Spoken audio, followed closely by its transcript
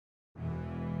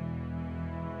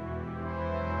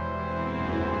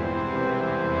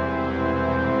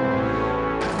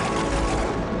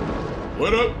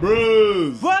What up,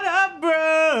 bros? What up,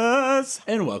 bros?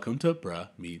 And welcome to Bruh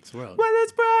Meets World. When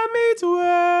it's Bruh Meets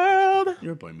World.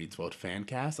 Your Boy Meets World fan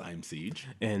cast. I'm Siege.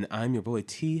 And I'm your boy,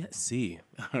 TC.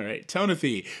 All right,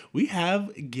 Tonathy, we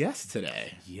have guests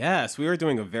today. Yes, we are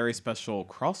doing a very special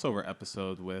crossover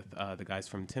episode with the guys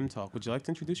from Tim Talk. Would you like to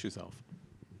introduce yourself?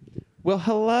 Well,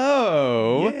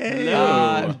 hello.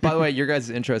 Hello. By the way, your guys'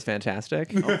 intro is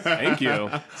fantastic. Oh, thank you.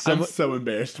 I'm so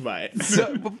embarrassed by it.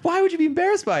 So, why would you be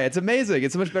embarrassed by it? It's amazing.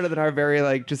 It's so much better than our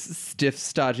very, just stiff,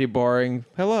 stodgy, boring,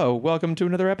 hello, welcome to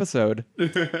another episode.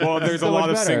 Well, there's a So lot much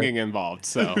of better. singing involved,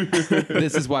 so.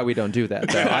 This is why we don't do that,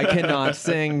 though. I cannot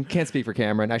sing, can't speak for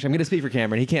Cameron. Actually, I'm going to speak for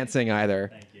Cameron. He can't sing either.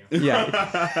 Thank you.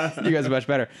 Yeah, you guys are much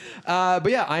better. But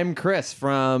yeah, I'm Chris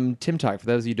from Tim Talk. For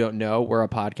those of you who don't know, we're a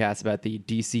podcast about the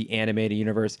DC animated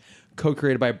universe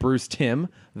co-created by Bruce Timm,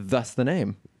 thus the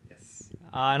name.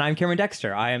 And I'm Cameron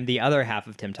Dexter. I am the other half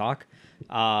of Tim Talk.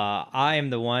 I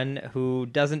am the one who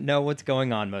doesn't know what's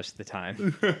going on most of the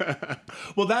time.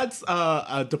 Well, that's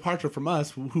a departure from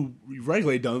us, who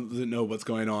regularly doesn't know what's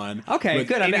going on. Okay,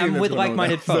 good. I'm with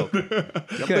like-minded folk.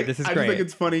 Good, this is I great. just think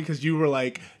it's funny because you were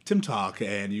like, Tim Talk,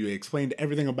 and you explained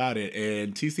everything about it,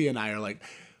 and TC and I are like,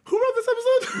 who wrote this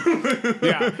episode?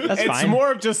 Yeah, That's it's fine.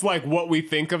 more of just like what we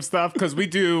think of stuff because we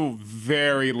do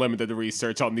very limited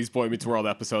research on these Boy Meets World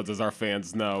episodes, as our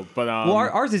fans know. But Well,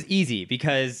 ours is easy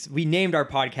because we named our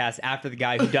podcast after the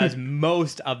guy who does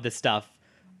most of the stuff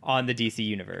on the DC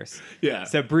universe. Yeah.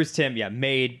 So Bruce Timm,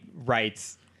 made,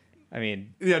 writes. I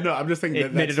mean, Yeah, no, I'm just saying It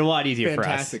that made that's it a lot easier for us.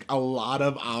 fantastic. A lot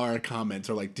of our comments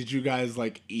are like, did you guys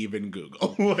even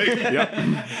Google?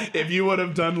 If you would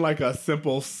have done a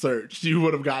simple search, you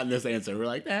would have gotten this answer. We're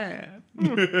like,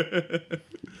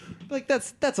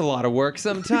 That's a lot of work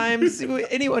sometimes.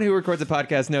 Anyone who records a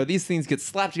podcast know these things get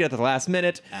slapped together at the last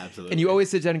minute. Absolutely. And you always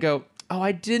sit down and go, oh,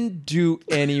 I didn't do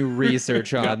any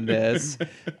research on this.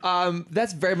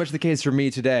 That's very much the case for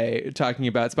me today, talking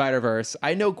about Spider-Verse.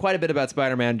 I know quite a bit about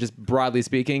Spider-Man, just broadly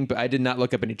speaking, but I did not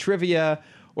look up any trivia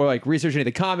or research any of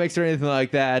the comics or anything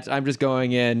like that. I'm just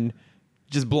going in,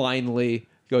 just blindly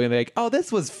going oh,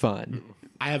 this was fun.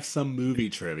 I have some movie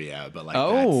trivia, but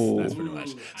Oh. that's pretty much.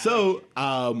 So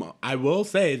I will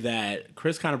say that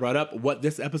Chris kind of brought up what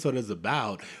this episode is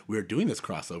about. We're doing this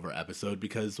crossover episode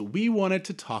because we wanted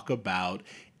to talk about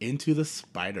Into the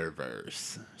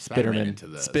Spider-Verse. Spitterman into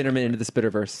the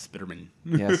Spider-Verse. Spitterman.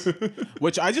 Yes.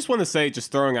 which I just want to say,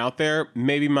 just throwing out there,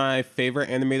 maybe my favorite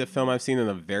animated film I've seen in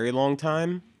a very long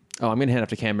time. Oh, I'm going to hand off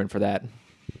to Cameron for that.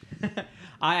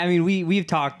 I mean, we've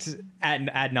talked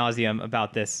ad nauseum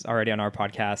about this already on our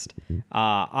podcast.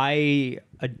 I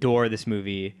adore this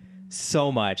movie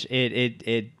so much.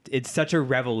 It's such a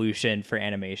revolution for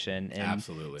animation. And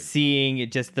Absolutely. Seeing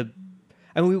it just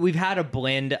we've had a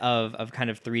blend of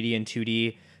kind of 3D and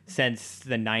 2D since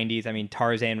the 90s. I mean,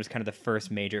 Tarzan was kind of the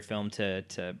first major film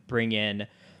to bring in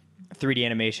 3D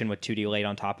animation with 2D laid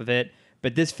on top of it.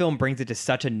 But this film brings it to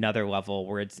such another level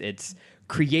where it's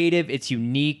creative, it's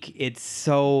unique, it's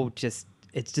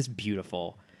just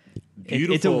beautiful.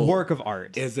 It's a work of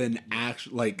art. Is an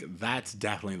actual that's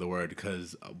definitely the word,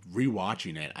 because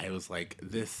rewatching it, I was like,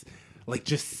 this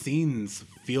just scenes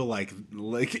feel like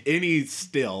any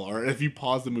still, or if you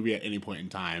pause the movie at any point in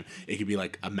time, it could be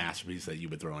a masterpiece that you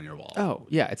would throw on your wall. Oh,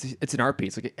 yeah, it's an art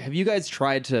piece. Have you guys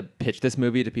tried to pitch this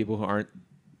movie to people who aren't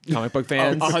comic book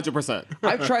fans? 100%.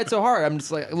 I've tried so hard. I'm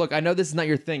just look, I know this is not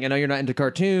your thing. I know you're not into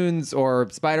cartoons or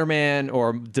Spider-Man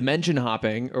or dimension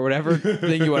hopping or whatever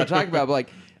thing you want to talk about, but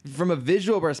from a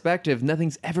visual perspective,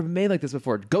 nothing's ever been made like this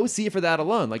before. Go see it for that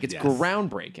alone. It's Yes.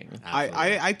 groundbreaking.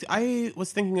 I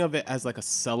was thinking of it as a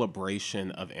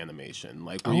celebration of animation,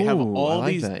 where you have Oh, I all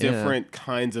like these that, yeah. different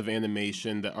kinds of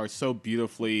animation that are so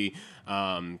beautifully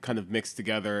kind of mixed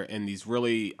together in these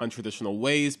really untraditional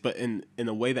ways, but in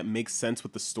a way that makes sense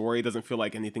with the story. It doesn't feel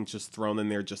like anything's just thrown in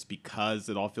there just because.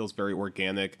 It all feels very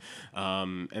organic.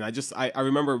 And I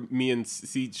remember me and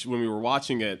Siege, when we were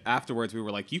watching it afterwards, we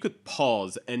were like, you could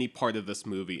pause any part of this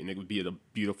movie and it would be a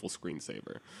beautiful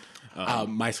screensaver.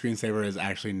 My screensaver is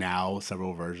actually now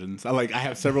several versions. I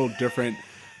have several different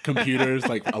computers,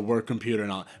 a work computer,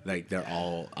 and all. They're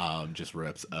all just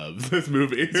rips of this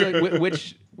movie. So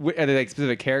which are they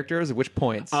specific characters? Which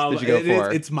points did you go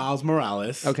for? It's Miles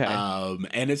Morales. Okay.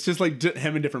 And it's just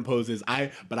him in different poses.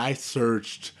 But I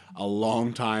searched a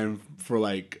long time for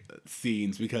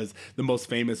scenes, because the most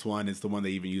famous one is the one they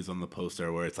even use on the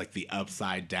poster, where it's the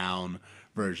upside down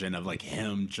version of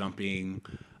him jumping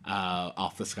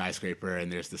off the skyscraper,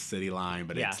 and there's the city line,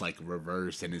 but it's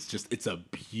reversed, and it's a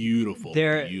beautiful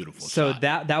So shot.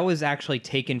 that was actually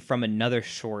taken from another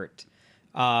short,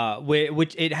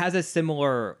 which it has a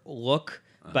similar look,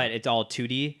 but it's all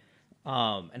 2D.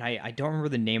 And I don't remember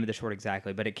the name of the short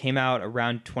exactly, but it came out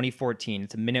around 2014.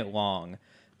 It's a minute long,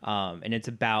 and it's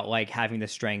about like having the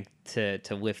strength to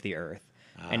lift the earth.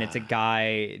 And it's a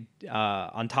guy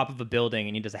on top of a building,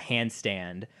 and he does a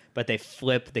handstand, but they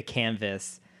flip the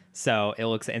canvas. So it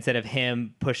looks, instead of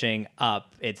him pushing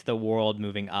up, it's the world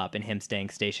moving up and him staying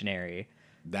stationary.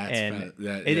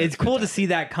 It's cool to see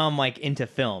that come like into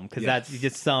film, because that's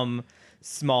just some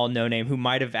small no name who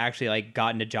might have actually like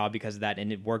gotten a job because of that,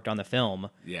 and it worked on the film.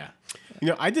 Yeah. You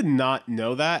know, I did not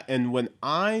know that. And when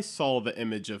I saw the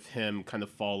image of him kind of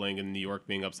falling and New York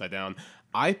being upside down,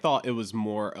 I thought it was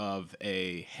more of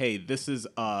a, hey, this is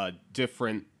a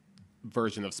different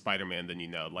version of Spider-Man than you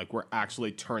know. Like, we're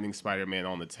actually turning Spider-Man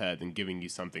on its head and giving you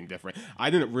something different. I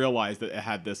didn't realize that it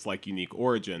had this like unique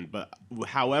origin, but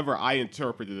however I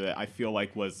interpreted it, I feel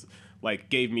like was like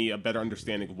gave me a better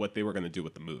understanding of what they were going to do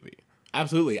with the movie.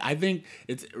 Absolutely. I think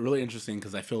it's really interesting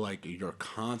because I feel like you're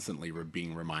constantly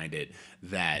being reminded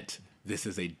that this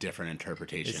is a different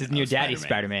interpretation. This isn't your daddy's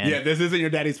Spider-Man. Yeah, this isn't your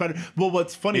daddy's Spider-Man. Well,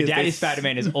 what's funny your is daddy's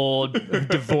Spider-Man is old,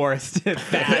 divorced,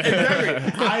 fat.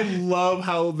 Exactly. I love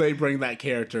how they bring that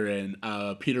character in,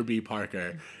 Peter B.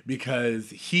 Parker, because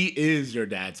he is your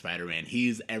dad's Spider-Man.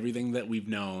 He's everything that we've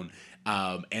known,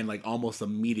 and like almost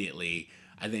immediately,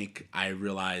 I think I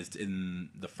realized in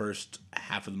the first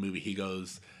half of the movie, he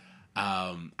goes,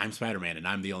 I'm Spider-Man and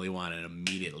I'm the only one, and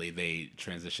immediately they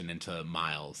transition into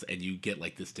Miles, and you get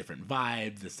like this different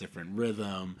vibe, this different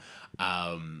rhythm,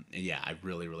 and yeah, I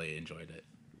really, really enjoyed it.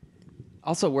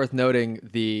 Also worth noting,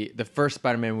 the first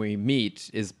Spider-Man we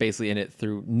meet is basically in it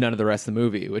through none of the rest of the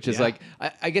movie, which is like,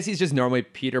 I guess he's just normally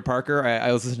Peter Parker. I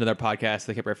was listening to their podcast,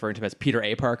 they kept referring to him as Peter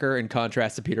A. Parker in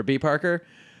contrast to Peter B. Parker,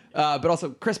 but also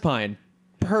Chris Pine.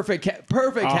 Perfect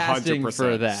casting 100%.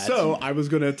 for that. So I was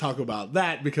going to talk about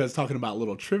that because talking about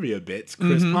little trivia bits,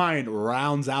 Chris Pine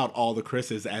rounds out all the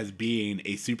Chris's as being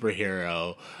a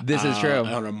superhero. This is true.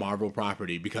 On a Marvel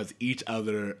property, because each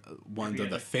other ones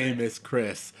of the famous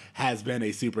Chris has been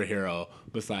a superhero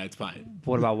besides Pine.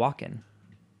 What about Walken?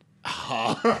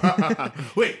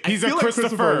 Wait, He's I a feel like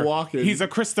Christopher. Walken. He's a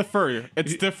Christopher.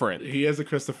 It's different. He is a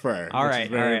Christopher. All which right, is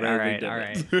very, very all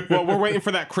different. right. Well, we're waiting for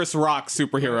that Chris Rock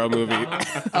superhero movie.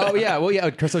 Oh yeah, well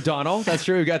yeah, Chris O'Donnell. That's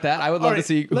true. We got that. I would love right, to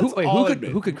see let's all admit-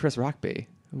 who could Chris Rock be?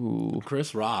 Ooh.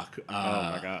 Chris Rock. Oh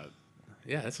my god.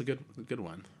 Yeah, that's a good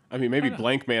one. I mean, maybe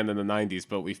Blank Man in the 90s,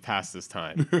 but we've passed this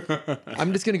time.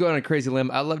 I'm just gonna go on a crazy limb.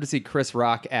 I'd love to see Chris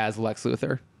Rock as Lex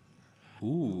Luthor.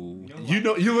 Ooh. You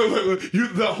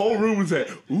the whole room was at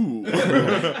ooh.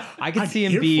 I could I'm see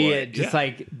him here for be it, just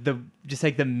yeah.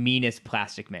 like the meanest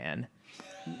Plastic Man.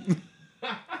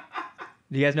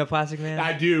 Do you guys know Plastic Man?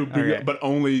 I do, Okay. but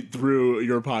only through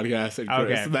your podcast and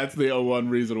Chris. Okay. That's the one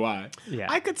reason why. Yeah.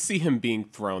 I could see him being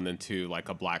thrown into like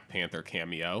a Black Panther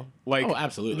cameo. Like, Oh,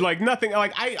 absolutely. Like nothing.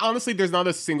 Like I honestly, there's not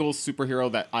a single superhero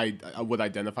that I would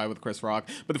identify with Chris Rock.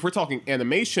 But if we're talking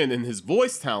animation and his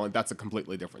voice talent, that's a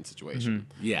completely different situation.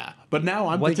 Yeah, but now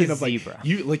I'm What's thinking a of like zebra?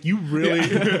 you really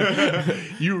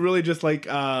you really just like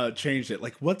changed it.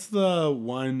 Like, what's the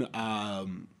one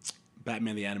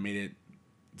Batman the Animated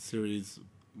Series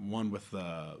one with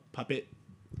the puppet?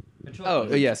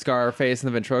 Oh yeah, Scarface and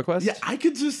the Ventriloquist. Yeah, I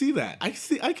could just see that. I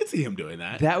could see him doing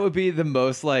that. That would be the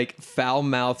most like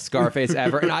foul-mouthed Scarface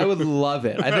ever, and I would love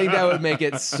it. I think that would make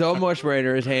it so much more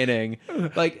entertaining.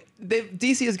 Like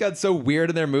DC has got so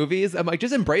weird in their movies. I'm like,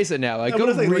 just embrace it now. Like, I go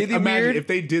wanna say, like, really imagine weird. if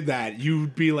they did that,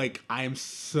 you'd be like, I am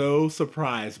so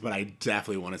surprised, but I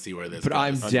definitely want to see where this but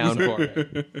goes. I'm down for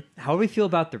it. How do we feel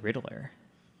about the Riddler?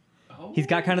 He's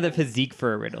got kind of the physique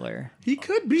for a Riddler. He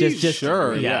could be. Just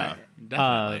Sure, yeah.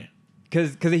 Definitely.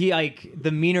 Because he like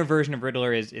the meaner version of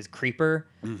Riddler is Creeper,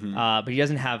 but he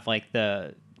doesn't have like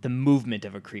the movement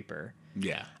of a Creeper.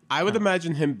 Yeah. I would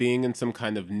imagine him being in some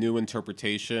kind of new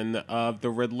interpretation of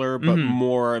the Riddler, but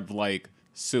more of like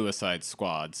Suicide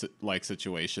Squad like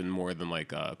situation, more than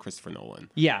like Christopher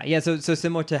Nolan. Yeah. So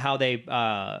similar to how they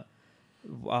Assault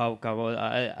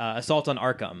on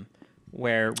Arkham,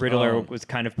 where Riddler was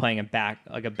kind of playing a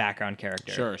background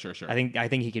character. Sure. I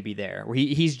think he could be there, where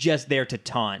he's just there to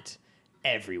taunt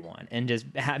everyone and just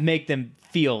make them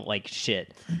feel like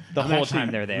shit the whole actually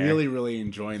time they're there. Really, really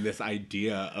enjoying this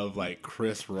idea of like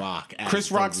Chris Rock. As Chris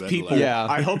the Rock's Riddler. people. Yeah.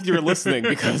 I hope you're listening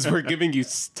because we're giving you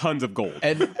tons of gold.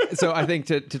 And so I think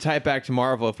to tie it back to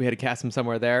Marvel, if we had to cast him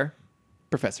somewhere there,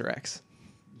 Professor X.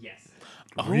 Yes.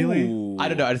 Really? Ooh. I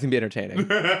don't know. I just think it'd be entertaining.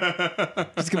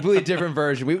 Just a completely different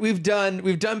version. We've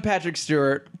done Patrick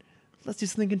Stewart. let's do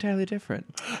something entirely different.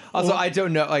 Also, I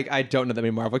don't know that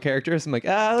many Marvel characters. I'm like,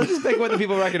 let's just pick what the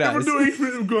people recognize. If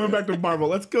we're going back to Marvel,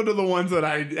 let's go to the ones that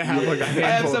I have like a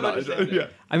handful some of. understanding. Yeah.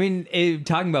 I mean,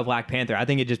 talking about Black Panther, I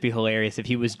think it'd just be hilarious if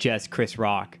he was just Chris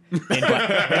Rock, and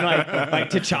like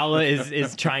T'Challa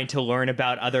is trying to learn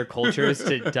about other cultures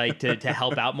to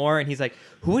help out more, and he's like,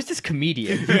 "Who is this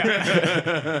comedian?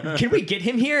 Can we get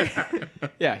him here?"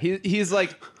 Yeah, he's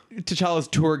like T'Challa's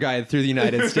tour guide through the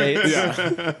United States.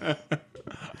 Yeah.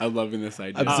 I'm loving this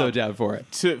idea. I'm so down for it.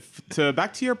 To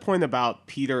back to your point about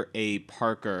Peter A.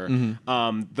 Parker,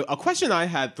 a question I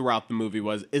had throughout the movie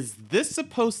was: is this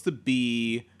supposed to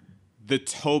be the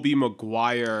Tobey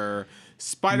Maguire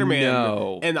Spider-Man?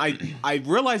 No. And I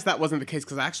realized that wasn't the case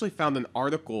because I actually found an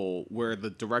article where the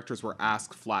directors were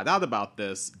asked flat out about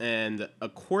this, and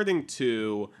according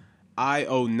to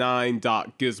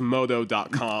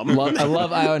io9.gizmodo.com. I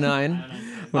love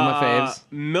IO9. One of my faves.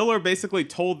 Miller basically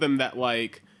told them that,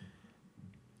 like,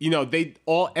 you know,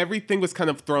 everything was kind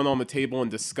of thrown on the table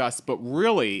and discussed, but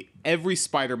really every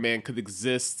Spider-Man could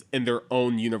exist in their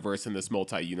own universe in this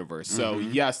multi-universe. So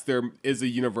yes, there is a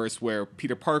universe where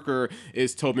Peter Parker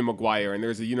is Tobey Maguire, and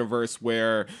there's a universe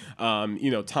where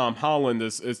Tom Holland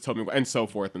is Tobey Maguire, and so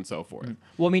forth and so forth.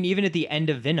 Well, I mean, even at the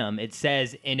end of Venom, it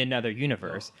says in another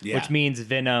universe, Yeah. which means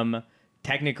Venom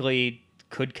technically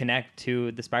could connect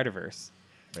to the Spider-Verse.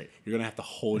 Right. You're gonna have to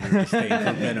hold your disdain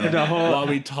for Venom while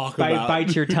we talk about.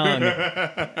 Bite your tongue.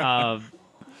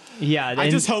 Yeah. I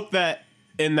just hope that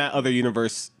in that other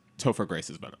universe, Topher Grace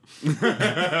is Venom.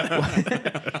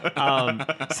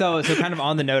 So kind of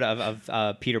on the note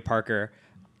of Peter Parker,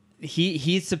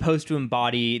 he's supposed to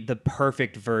embody the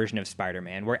perfect version of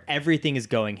Spider-Man, where everything is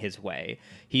going his way.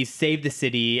 He's saved the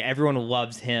city. Everyone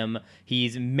loves him.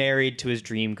 He's married to his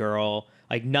dream girl.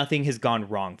 Like, nothing has gone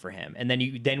wrong for him. And then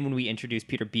when we introduce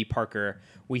Peter B. Parker,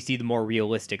 we see the more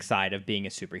realistic side of being a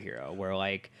superhero, where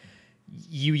like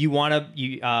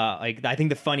I think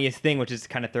the funniest thing, which is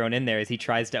kind of thrown in there, is he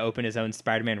tries to open his own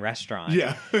Spider-Man restaurant.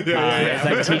 Yeah. It's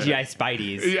like TGI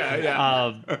Spidey's.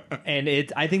 Yeah.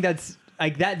 And I think that's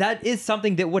like that is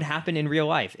something that would happen in real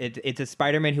life. It's a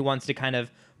Spider-Man who wants to kind of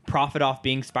profit off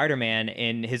being Spider-Man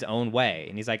in his own way.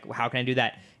 And he's like, how can I do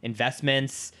that?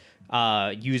 Investments,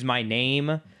 use my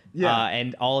name,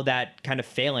 and all of that kind of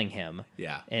failing him.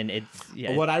 Yeah. And it's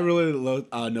What I really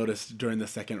noticed during the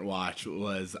second watch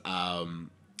was,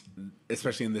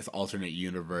 especially in this alternate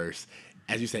universe,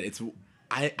 as you said,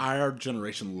 our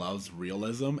generation loves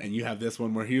realism, and you have this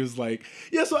one where he was like,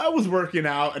 yeah, so I was working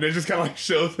out, and it just kind of like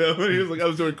shows him, and he was like, I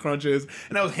was doing crunches,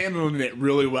 and I was handling it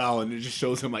really well, and it just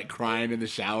shows him like crying in the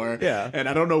shower. Yeah. And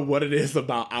I don't know what it is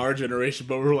about our generation,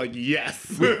 but we're like,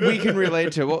 yes. We can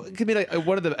relate to. Well, it could be like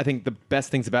one of I think the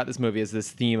best things about this movie is this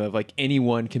theme of like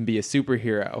anyone can be a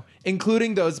superhero,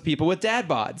 including those people with dad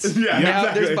bods. Yeah, now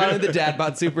exactly. there's finally the dad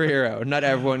bod superhero. Not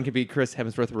everyone can be Chris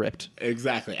Hemsworth ripped.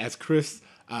 Exactly. As Chris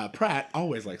Pratt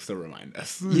always likes to remind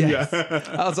us. Yes.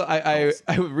 Also, I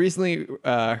recently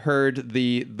heard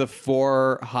the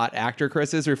 4 hot actor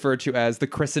Chris's referred to as the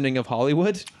christening of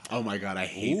Hollywood. Oh my God, I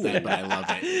hate that, but I love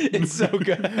it. It's so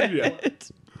good. Yeah.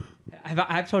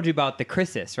 I've told you about the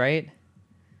Crisis, right?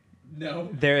 No.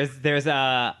 There's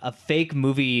a fake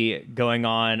movie going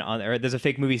on or there's a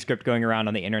fake movie script going around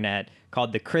on the internet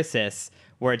called The Crisis,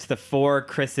 where it's the 4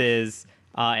 Chris's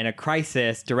in a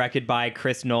crisis, directed by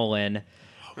Chris Nolan.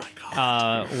 Oh my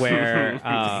God. Where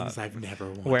Things I've never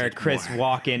wanted where Chris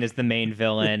more. Walken is the main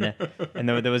villain, and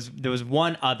there was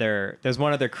one other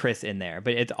Chris in there,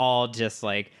 but it's all just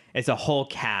like it's a whole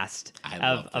cast I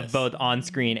love of this. both on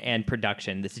screen and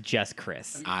production. This is just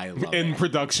Chris. I love In it.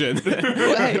 production.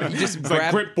 Well, hey, you just It's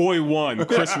like Grit Boy 1,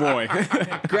 Chris Roy.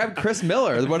 grab Chris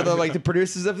Miller, one of the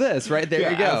producers of this. Right there,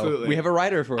 Yeah, you go. absolutely. We have a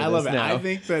writer for I this love it. now. I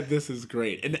think that this is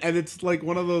great. And it's like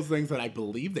one of those things that I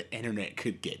believe the internet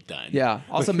could get done. Yeah.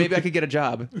 Also, maybe I could get a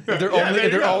job. If they're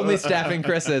there you go. only staffing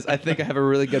Chris's, I think I have a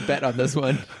really good bet on this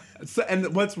one. So,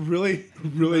 and what's really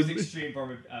extreme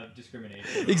form of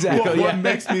discrimination. Exactly. what yeah.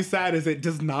 makes me sad is it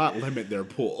does not limit their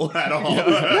pool at all. No,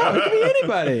 it could be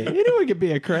anybody. Anyone could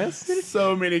be a Chris.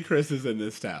 So many Chris's in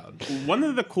this town. One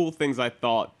of the cool things I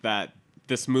thought that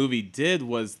this movie did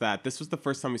was that this was the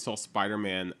first time we saw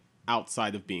Spider-Man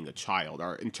outside of being a child,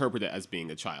 or interpret it as being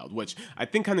a child, which I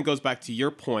think kind of goes back to your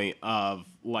point of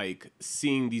like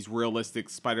seeing these realistic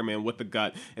Spider-Man with the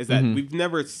gut is that we've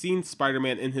never seen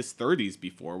Spider-Man in his 30s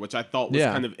before, which I thought was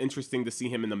kind of interesting to see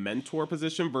him in the mentor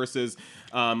position versus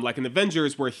like in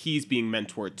Avengers where he's being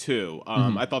mentored too.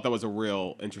 I thought that was a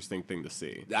real interesting thing to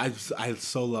see. I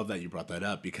so love that you brought that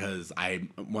up because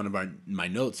one of my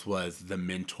notes was the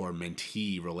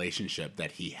mentor-mentee relationship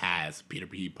that Peter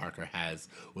P. Parker has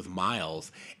with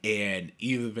Miles, and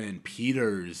even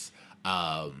Peter's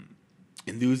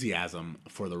enthusiasm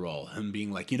for the role, him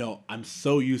being like, I'm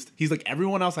so used. He's like,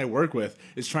 everyone else I work with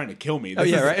is trying to kill me.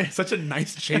 This is right. Such a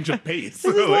nice change of pace.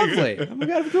 This is lovely. Oh my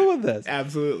god, I'm cool with this.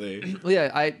 Absolutely. Well,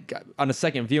 yeah, on a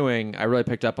second viewing, I really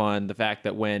picked up on the fact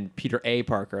that when Peter A.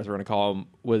 Parker, as we're going to call him,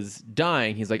 was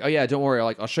dying, he's like, oh yeah, don't worry,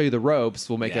 I'll show you the ropes,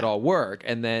 we'll make it all work.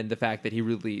 And then the fact that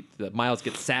that Miles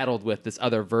gets saddled with this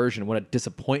other version, what a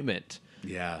disappointment.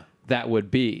 Yeah. That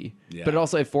would be. Yeah.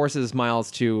 But it forces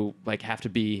Miles to like have to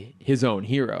be his own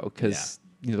hero because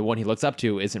the one he looks up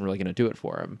to isn't really going to do it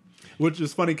for him. Which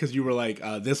is funny because you were like,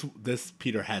 this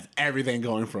Peter has everything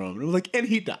going for him. And it was like, and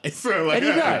he dies. So like, And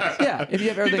he does, yeah. If you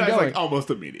have everything he dies going. like almost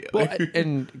immediately. Well,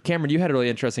 and Cameron, you had a really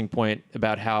interesting point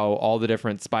about how all the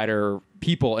different Spider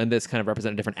people in this kind of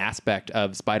represent a different aspect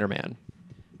of Spider-Man.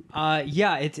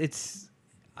 Yeah, it's.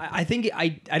 I think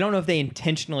I don't know if they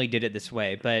intentionally did it this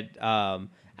way, but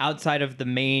outside of the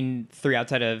main three,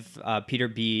 outside of Peter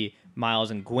B., Miles,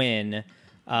 and Gwen,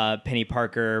 Penny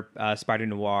Parker,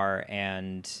 Spider-Noir,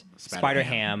 and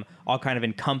Spider-Ham all kind of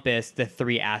encompass the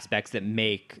three aspects that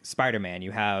make Spider-Man.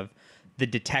 You have the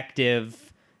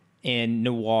detective in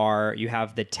Noir, you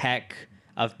have the tech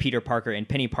of Peter Parker and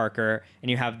Penny Parker, and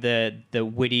you have the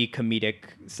witty comedic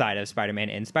side of Spider-Man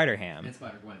in Spider-Ham. And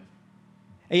Spider-Gwen.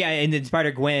 Yeah, and then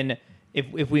Spider-Gwen,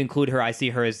 if we include her, I see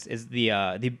her as the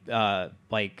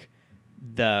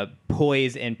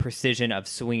poise and precision of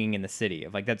swinging in the city.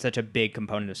 Of like that's such a big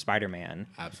component of Spider-Man.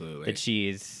 Absolutely. That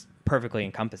she's perfectly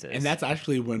encompasses. And that's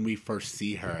actually when we first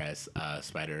see her as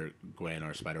Spider-Gwen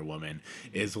or Spider-Woman,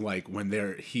 is like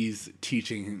when he's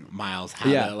teaching Miles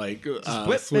how to like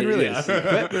swing.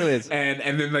 Whip release.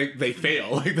 And then like they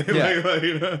fail. Like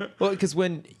Well, because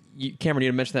when Cameron, you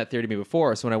had mentioned that theory to me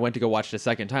before, so when I went to go watch it a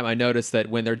second time, I noticed that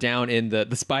when they're down in the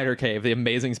spider cave, the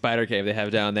amazing spider cave they have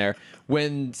down there,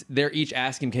 when they're each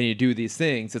asking, can you do these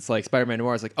things, it's like Spider-Man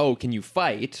Noir is like, oh, can you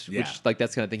fight? Which like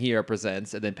that's the kind of thing he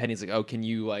represents. And then Penny's like, oh, can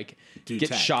you like get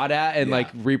tech. shot at and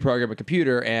like reprogram a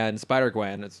computer? And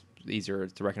Spider-Gwen, it's easier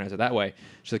to recognize it that way.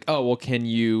 She's like, oh, well, can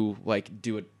you like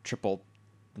do a triple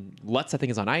Lutz, I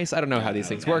think, is on ice. I don't know how these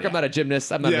things work. I'm not a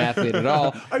gymnast. I'm not an athlete at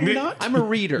all. Are you not? I'm a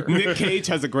reader. Nick Cage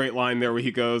has a great line there where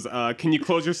he goes, can you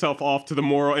close yourself off to the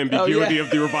moral ambiguity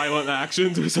of your violent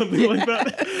actions or something like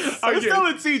that? I was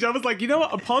telling Siege, I was like, you know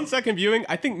what? Upon second viewing,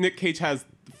 I think Nick Cage has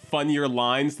funnier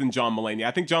lines than John Mulaney.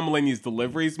 I think John Mulaney's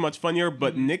delivery is much funnier,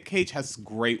 but Nick Cage has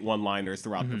great one-liners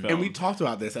throughout the film. And we talked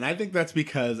about this, and I think that's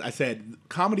because I said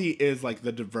comedy is like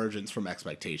the divergence from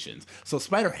expectations. So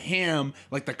Spider-Ham,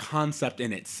 like the concept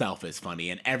in itself is funny,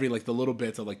 and every like the little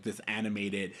bits of like this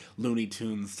animated Looney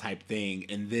Tunes type thing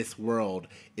in this world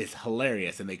is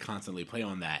hilarious, and they constantly play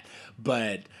on that.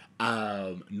 But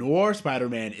Noir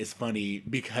Spider-Man is funny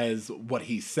because what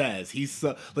he says, he's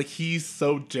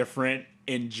so different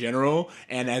in general,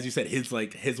 and as you said,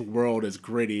 his world is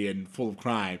gritty and full of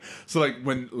crime. So like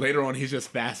when later on he's just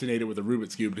fascinated with the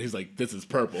Rubik's Cube, and he's like, "This is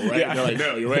purple, right?" And they're like,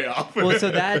 "No, you're way off." Well, so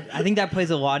that I think that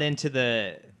plays a lot into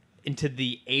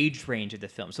the age range of the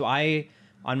film. So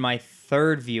on my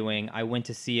third viewing, I went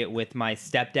to see it with my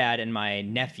stepdad and my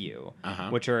nephew,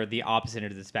 which are the opposite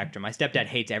end of the spectrum. My stepdad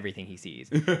hates everything he sees,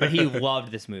 but he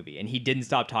loved this movie, and he didn't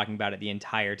stop talking about it the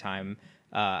entire time.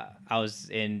 I was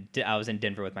in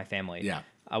Denver with my family,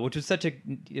 which was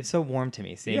it's so warm to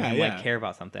me seeing him like care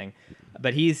about something.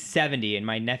 But he's 70 and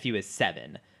my nephew is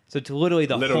 7, so it's literally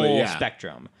the whole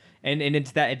spectrum. And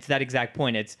it's that exact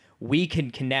point. It's we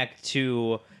can connect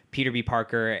to Peter B.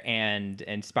 Parker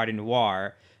and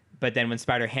Spider-Noir, but then when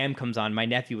Spider-Ham comes on, my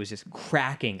nephew was just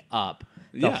cracking up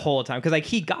the whole time because like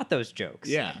he got those jokes.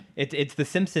 Yeah, it's the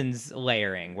Simpsons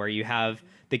layering where you have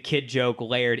the kid joke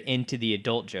layered into the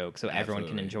adult joke so everyone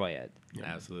can enjoy it.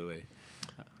 Absolutely.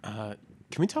 Can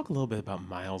we talk a little bit about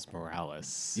Miles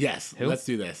Morales? Yes, let's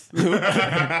do this.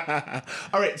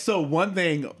 All right, so one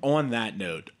thing on that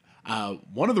note,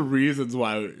 one of the reasons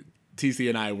why TC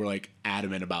and I were like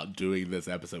adamant about doing this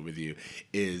episode with you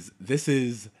is this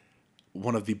is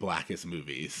one of the blackest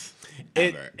movies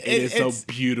ever. It is so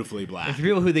beautifully black. For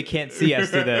people who they can't see us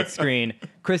through the screen,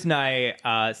 Chris and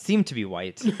I seem to be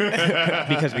white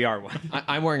because we are one.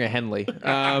 I'm wearing a Henley.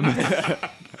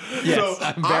 Yes, so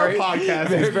I'm our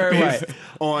podcast is very based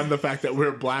on the fact that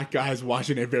we're black guys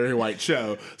watching a very white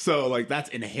show. So like that's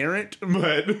inherent,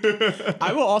 but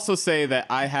I will also say that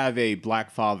I have a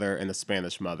black father and a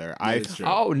Spanish mother. is true.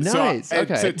 Oh, nice. So,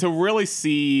 Okay. to really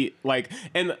see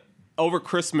and over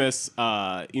Christmas,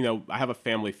 I have a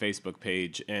family Facebook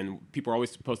page, and people are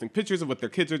always posting pictures of what their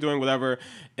kids are doing, whatever.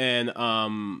 And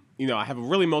I have a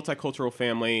really multicultural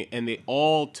family, and they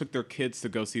all took their kids to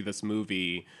go see this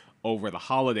movie over the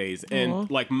holidays,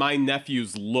 and like my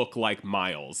nephews look like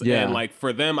Miles, Yeah. and like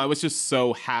for them, I was just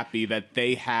so happy that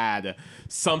they had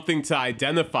something to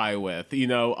identify with.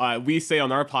 We say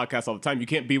on our podcast all the time, you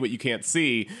can't be what you can't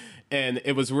see. And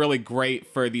it was really great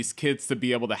for these kids to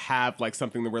be able to have like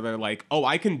something where they're like, oh,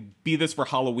 I can be this for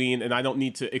Halloween and I don't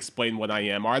need to explain what I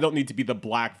am, or I don't need to be the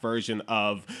black version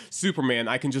of Superman.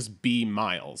 I can just be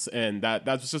Miles. And that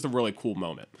was just a really cool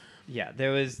moment. Yeah,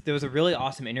 there was a really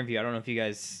awesome interview. I don't know if you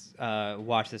guys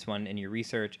watched this one in your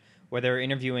research, where they were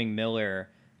interviewing Miller,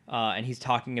 and he's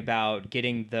talking about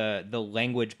getting the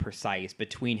language precise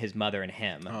between his mother and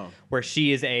him, where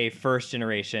she is a first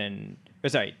generation.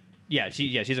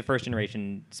 She's a first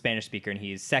generation Spanish speaker, and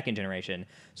he's second generation.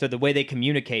 So the way they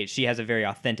communicate, she has a very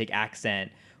authentic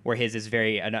accent, where his is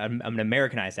very an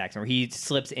Americanized accent, where he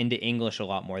slips into English a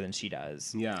lot more than she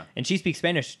does. Yeah. And she speaks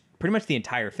Spanish pretty much the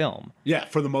entire film. Yeah,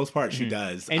 for the most part, she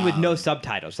does. And with no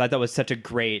subtitles. So I thought it was such a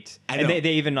great... And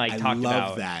they even like talked about... I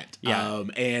love that. Yeah.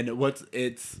 And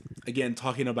it's, again,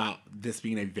 talking about this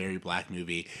being a very black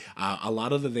movie, a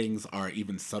lot of the things are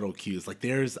even subtle cues. Like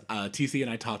there's, TC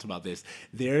and I talked about this,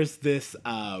 there's this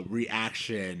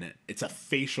reaction, it's a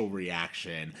facial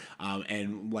reaction.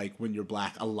 And like when you're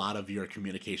black, a lot of your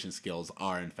communication skills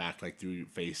are in fact like through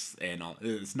face and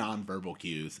it's nonverbal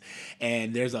cues.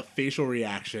 And there's a facial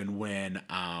reaction when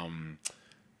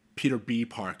Peter B.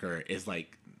 Parker is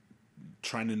like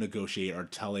trying to negotiate or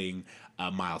telling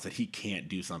Miles that he can't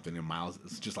do something, and Miles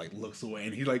just like looks away,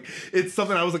 and he like, it's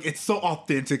something I was like, it's so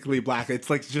authentically black. It's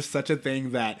like just such a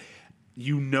thing that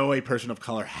a person of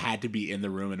color had to be in the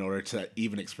room in order to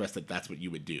even express that that's what you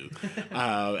would do. And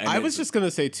I was just going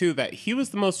to say too that he was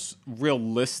the most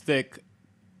realistic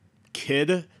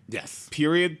kid, yes,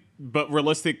 period, but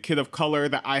realistic kid of color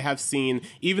that I have seen,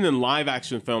 even in live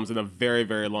action films, in a very,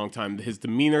 very long time. His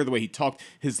demeanor, the way he talked,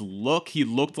 his look, he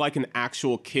looked like an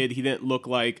actual kid. He didn't look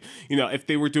like, if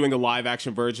they were doing a live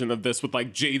action version of this with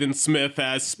like Jaden Smith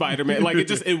as Spider-Man, like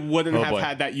it wouldn't have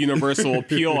had that universal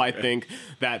appeal, I think,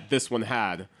 that this one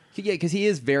had. Yeah, because he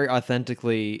is very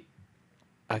authentically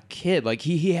a kid. Like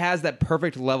he has that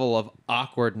perfect level of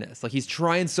awkwardness. Like he's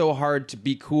trying so hard to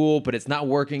be cool, but it's not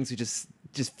working. So he just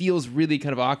feels really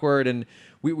kind of awkward. And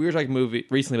we were talking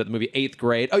recently about the movie 8th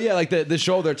Grade. Oh yeah, like the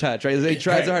shoulder touch, right? He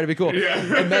tries so hard to be cool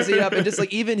and messing it up, and just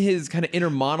like even his kind of inner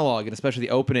monologue, and especially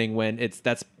the opening when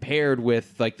that's paired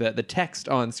with like the text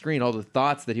on screen, all the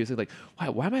thoughts that he was like,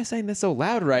 why am I saying this so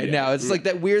loud right now? It's like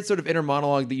that weird sort of inner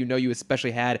monologue that you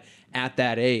especially had at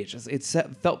that age. It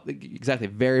felt exactly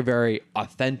very, very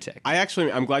authentic.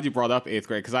 I'm glad you brought up 8th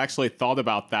Grade, because I actually thought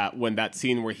about that when that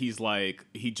scene where he's like,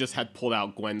 he just had pulled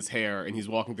out Gwen's hair and he's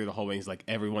walking through the hallway and he's like,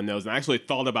 everyone knows. And I actually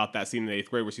thought about that scene in 8th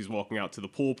grade where she's walking out to the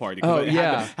pool party. Oh,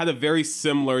 yeah. Had a very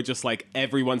similar, just like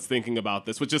everyone's thinking about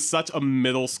this, which is such a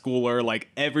middle schooler, like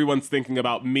everyone's thinking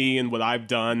about me and what I've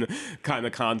done kind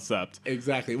of concept.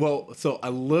 Exactly. Well, so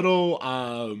a little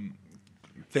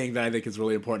thing that I think is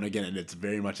really important, again, and it's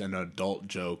very much an adult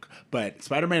joke, but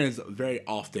Spider-Man is very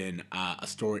often a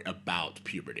story about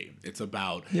puberty. It's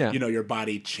about your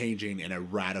body changing in a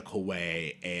radical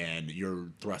way, and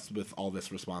you're thrust with all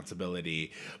this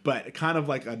responsibility. But kind of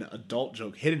like an adult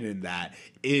joke hidden in that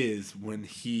is when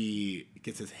he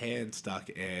gets his hand stuck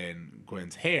in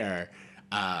Gwen's hair,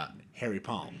 hairy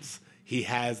palms. He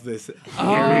has this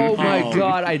hairy my palm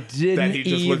God, I didn't that he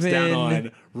just looks down even-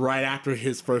 on right after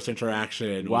his first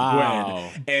interaction Wow.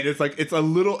 with Gwen. And it's like it's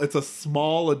a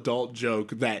small adult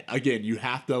joke that, again, you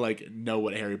have to like know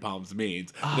what hairy palms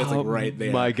means. That's like right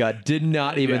there. My God, did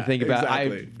not even think about I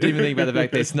exactly. didn't even think about the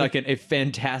fact they snuck in a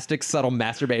fantastic subtle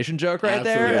masturbation joke right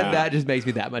there, Absolutely. and that just makes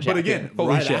me that much But happier. again,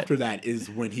 Holy right shit. after that is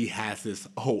when he has this,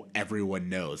 everyone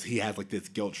knows. He has like this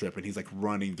guilt trip, and he's like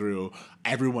running through,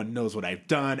 everyone knows what I've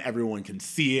done, everyone can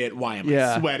see it, why am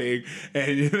I sweating?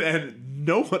 And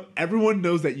everyone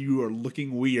knows knows that you are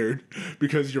looking weird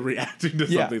because you're reacting to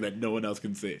Yeah. something that no one else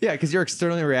can see. Yeah, because you're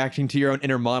externally reacting to your own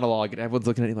inner monologue, and everyone's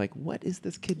looking at you like, "What is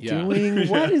this kid Yeah. doing?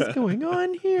 What is going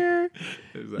on here?"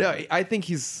 Exactly. No, I think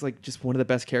he's like just one of the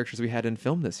best characters we had in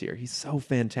film this year. He's so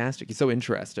fantastic. He's so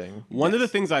interesting. One of the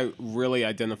things I really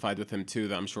identified with him too,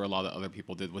 that I'm sure a lot of other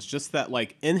people did, was just that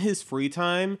like in his free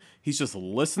time, he's just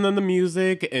listening to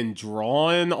music and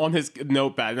drawing on his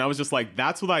notepad. And I was just like,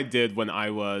 that's what I did when I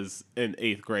was in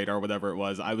 8th grade or whatever it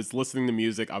was. I was listening to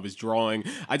music, I was drawing.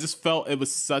 I just felt it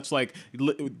was such like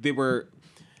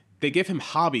they gave him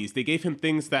hobbies. They gave him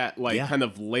things that like Yeah. kind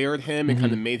of layered him and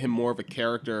kind of made him more of a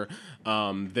character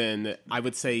than I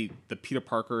would say the Peter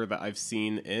Parker that I've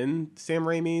seen in Sam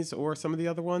Raimi's or some of the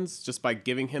other ones. Just by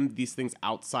giving him these things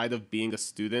outside of being a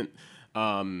student,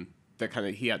 that kind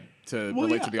of he had to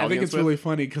relate to the audience. I think it's with. really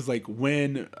funny because like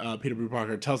when Peter B.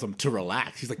 Parker tells him to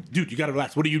relax, he's like, "Dude, you got to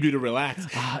relax. What do you do to relax?"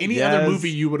 Any other yes.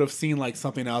 movie, you would have seen like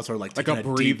something else or like taking a a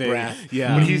deep breathing. breath.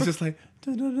 Yeah. but he's just like.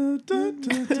 "Dun, dun, dun, dun,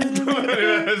 dun, dun, dun."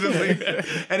 It's just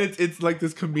like- and it's like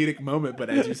this comedic moment, but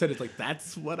as you said, it's like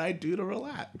that's what I do to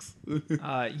relax.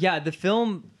 Yeah, the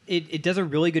film it does a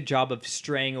really good job of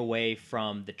straying away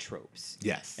from the tropes.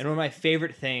 Yes. And one of my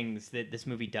favorite things that this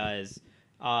movie does,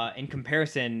 in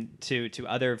comparison to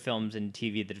other films and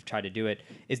TV that have tried to do it,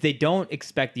 is they don't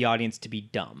expect the audience to be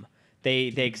dumb. They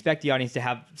expect the audience to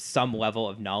have some level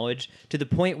of knowledge, to the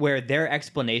point where their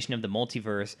explanation of the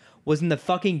multiverse was in the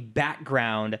fucking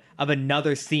background of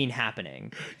another scene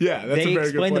happening. Yeah, that's a they very good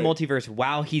explain the point. multiverse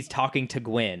while he's talking to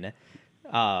Gwen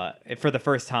for the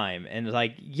first time, and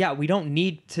like, yeah, we don't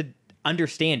need to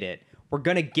understand it. We're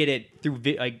gonna get it through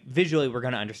visually. We're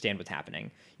gonna understand what's happening.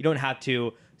 You don't have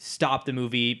to stop the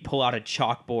movie, pull out a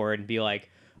chalkboard, and be like,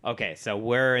 okay, so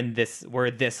we're this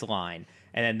line.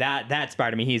 And then that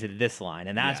Spider-Man, he's at this line.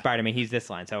 And that Yeah. Spider-Man, he's this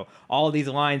line. So all of these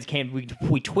lines we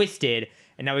twisted,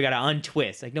 and now we got to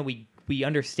untwist. Like, no, we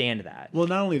understand that. Well,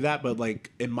 not only that, but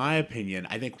like in my opinion,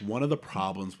 I think one of the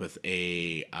problems with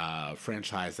a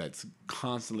franchise that's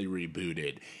constantly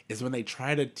rebooted is when they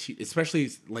try to, especially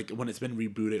like when it's been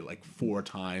rebooted like 4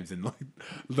 times in like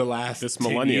the last This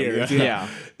 10 millennium, years. yeah.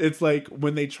 It's like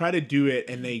when they try to do it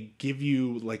and they give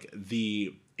you like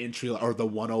the entry or the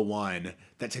 101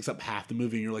 that takes up half the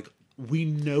movie, and you're like, we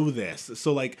know this.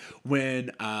 So like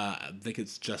when I think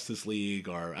it's Justice League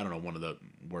or I don't know, one of the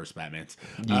worst Batmans.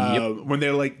 When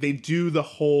they're like they do the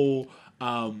whole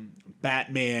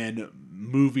Batman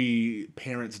movie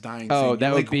parents dying. Oh, scene. that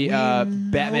You're would like, be we know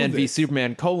Batman v this.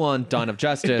 Superman: Dawn of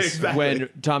Justice, Exactly. when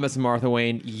Thomas and Martha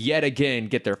Wayne yet again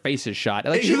get their faces shot.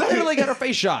 Like she Exactly. literally got her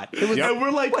face shot. It was, And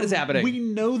we're like, what is happening? We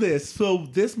know this. So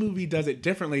this movie does it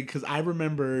differently because I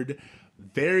remembered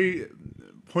very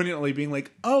poignantly being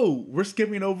like, oh, we're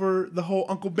skipping over the whole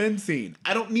Uncle Ben scene.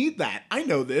 I don't need that. I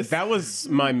know this. That was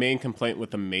my main complaint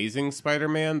with Amazing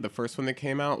Spider-Man, the first one that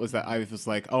came out, was that I was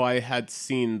like, oh, I had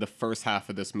seen the first half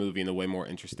of this movie in a way more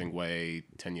interesting way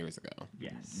 10 years ago.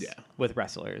 Yes. Yeah. With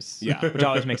wrestlers. Yeah. Which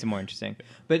always makes it more interesting.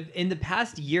 But in the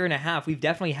past year and a half, we've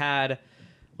definitely had,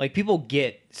 like, people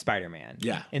get Spider-Man.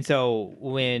 Yeah. And so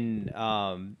when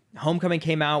Homecoming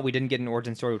came out, we didn't get an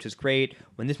origin story, which was great.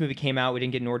 When this movie came out, we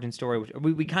didn't get an origin story.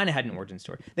 We kind of had an origin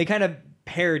story. They kind of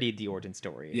parodied the origin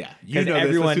story. Yeah. You 'Cause know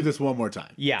this. Let's do this one more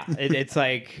time. Yeah, it's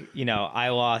like, you know, I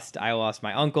lost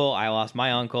my uncle, I lost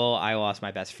my uncle, I lost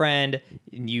my best friend,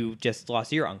 and you just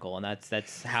lost your uncle, and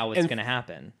that's how it's going to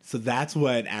happen. So that's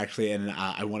what actually, and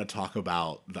I want to talk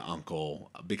about the uncle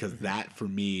because that for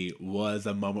me was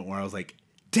a moment where I was like,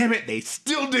 damn it, they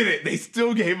still did it. They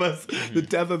still gave us the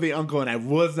death of the uncle, and I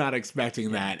was not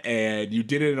expecting that. And you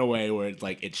did it in a way where it's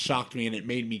like it shocked me and it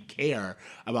made me care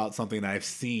about something that I've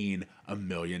seen a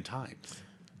million times.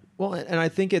 Well, and I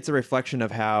think it's a reflection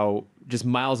of how just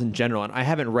Miles in general, and I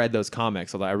haven't read those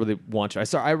comics, although I really want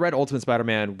to. I read Ultimate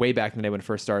Spider-Man way back in the day when it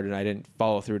first started, and I didn't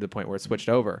follow through to the point where it switched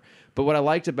over. But what I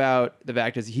liked about the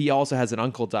fact is he also has an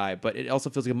uncle die, but it also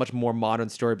feels like a much more modern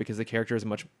story because the character is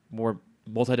much more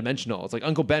multidimensional. It's like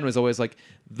Uncle Ben was always like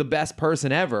the best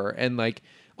person ever, and like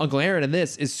Uncle Aaron in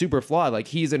this is super flawed. Like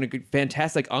he's a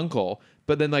fantastic uncle,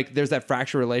 but then like there's that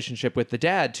fractured relationship with the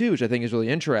dad too, which I think is really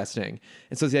interesting.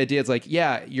 And so the idea is like,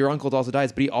 yeah, your uncle also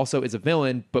dies, but he also is a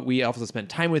villain, but we also spend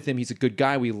time with him. He's a good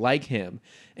guy. We like him.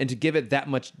 And to give it that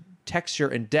much texture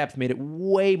and depth made it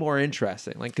way more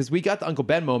interesting. Like, because we got the Uncle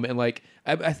Ben moment, and like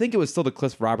I think it was still the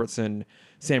Cliff Robertson,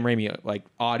 Sam Raimi like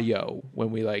audio when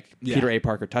we like Peter A.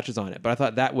 Parker touches on it. But I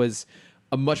thought that was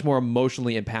a much more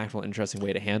emotionally impactful, interesting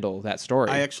way to handle that story.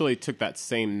 I actually took that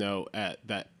same note at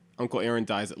that Uncle Aaron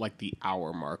dies at like the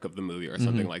hour mark of the movie or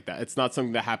something like that. It's not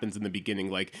something that happens in the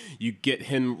beginning. Like you get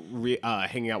him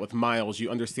hanging out with Miles, you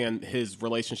understand his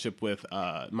relationship with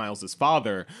Miles's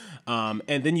father,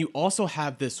 and then you also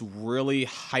have this really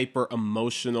hyper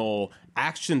emotional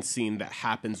action scene that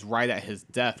happens right at his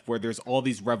death, where there's all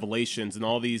these revelations and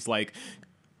all these like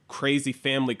crazy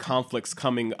family conflicts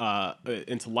coming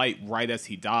into light right as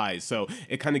he dies. So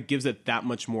it kind of gives it that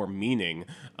much more meaning.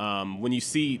 When you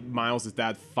see Miles'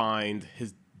 dad find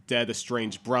his dead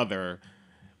estranged brother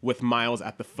with Miles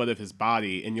at the foot of his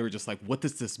body, and you're just like, what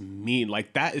does this mean?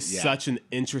 Like, that is such an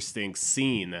interesting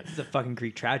scene. It's a fucking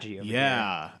Greek tragedy over there.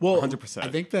 Yeah, Well, 100%. I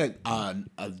think that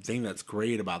a thing that's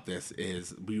great about this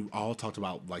is we all talked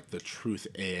about like the truth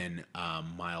in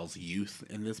Miles' youth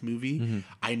in this movie.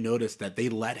 I noticed that they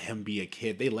let him be a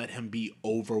kid. They let him be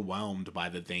overwhelmed by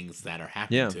the things that are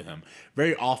happening to him.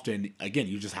 Very often, again,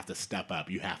 you just have to step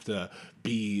up. You have to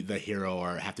be the hero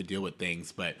or have to deal with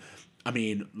things. But I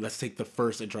mean, let's take the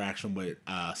first interaction with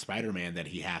Spider-Man that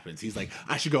he happens. He's like,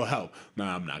 I should go help. No,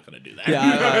 I'm not going to do that.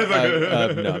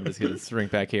 Yeah, no, I'm just going to swing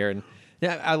back here. And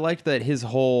yeah, I liked that his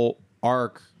whole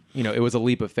arc, you know, it was a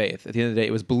leap of faith. At the end of the day,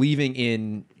 it was believing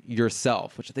in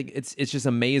yourself, which I think it's just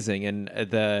amazing. And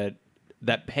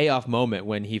that payoff moment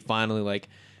when he finally like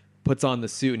puts on the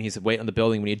suit and he's waiting on the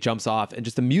building when he jumps off, and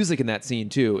just the music in that scene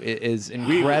too is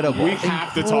incredible. We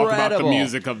have to talk about the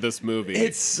music of this movie.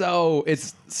 It's so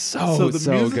So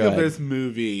the music good. of this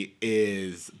movie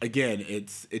is, again,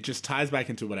 it just ties back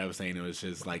into what I was saying. It was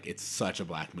just like, it's such a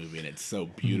black movie and it's so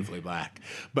beautifully black.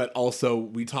 But also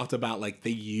we talked about like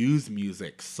they use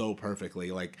music so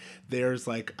perfectly. Like there's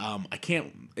like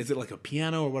is it like a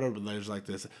piano or whatever? There's like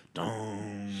this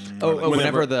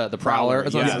whenever the prowler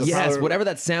is on, Yeah, the yes, prowler. whatever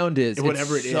that sound is,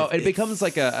 Whatever it is, it becomes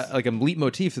like a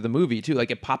leitmotif to the movie too.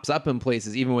 Like it pops up in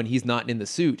places even when he's not in the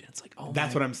suit. It's like, oh,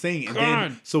 That's what I'm saying. And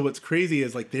God. then, so what's crazy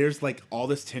is like there's like all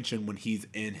this tension when he's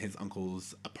in his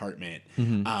uncle's apartment,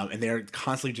 and they're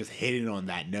constantly just hitting on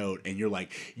that note, and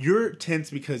you're tense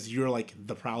because you're like,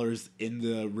 the prowler's in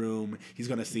the room, he's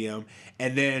gonna see him,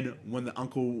 and then when the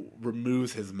uncle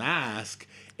removes his mask,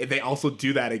 they also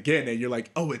do that again, and you're like,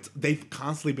 oh, they've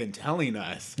constantly been telling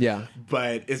us,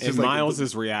 but it's just and like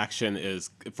Miles's reaction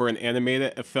is, for an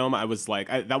animated film, I was like,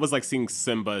 that was like seeing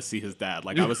Simba see his dad.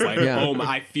 Like I was like, boom,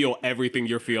 I feel everything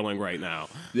you're feeling right now.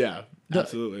 Yeah,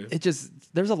 absolutely. It just,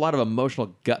 there's a lot of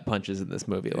emotional gut punches in this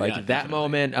movie. Like that definitely.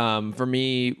 moment, for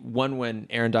me, one when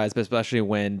Aaron dies, but especially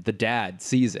when the dad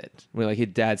sees it, when like his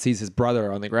dad sees his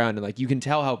brother on the ground, and like you can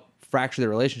tell how fractured the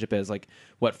relationship is. Like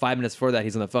 5 minutes before that,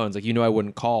 he's on the phone. It's like, I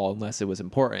wouldn't call unless it was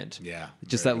important. Yeah,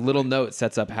 just that little note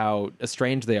sets up how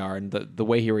estranged they are, and the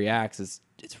way he reacts it's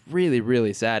really,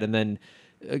 really sad. And then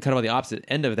kind of on the opposite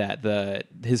end of that,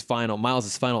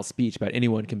 Miles's final speech about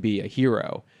anyone can be a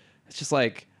hero. It's just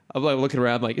like, I'm like looking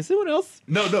around, like, is anyone else?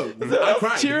 No, I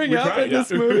cried. Cheering We up cried, in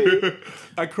this movie.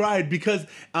 I cried because,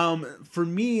 for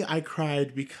me, I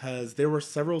cried because there were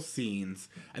several scenes.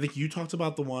 I think you talked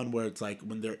about the one where it's like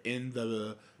when they're in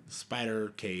the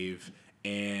spider cave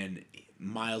and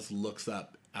Miles looks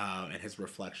up and his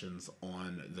reflections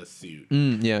on the suit.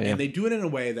 Yeah. And they do it in a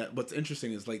way that what's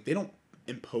interesting is like they don't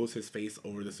impose his face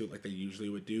over the suit like they usually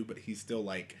would do, but he's still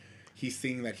like, he's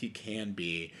seeing that he can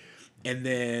be. And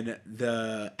then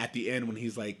at the end when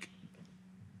he's like,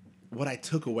 what I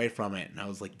took away from it, and I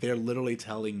was like, they're literally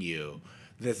telling you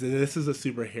this is a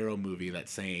superhero movie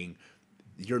that's saying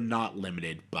you're not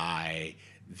limited by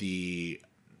the,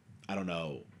 I don't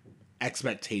know,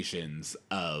 expectations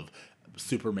of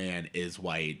Superman is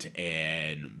white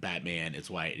and Batman is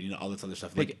white, all this other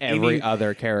stuff. Like every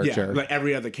other character. Yeah, like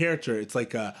every other character. It's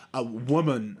like a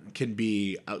woman can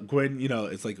be Gwen.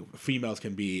 It's like females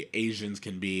can be, Asians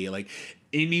can be, like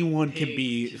anyone can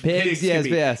be. Pigs,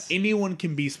 yes. Anyone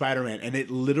can be Spider-Man, and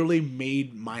it literally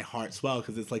made my heart swell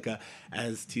because it's like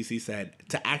as TC said,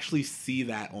 to actually see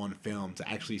that on film, to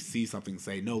actually see something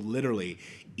say, no, literally,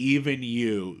 even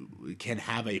you can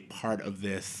have a part of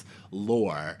this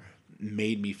lore.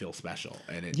 Made me feel special,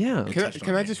 and it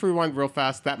Can I just rewind real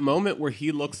fast? That moment where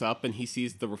he looks up and he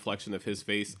sees the reflection of his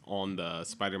face on the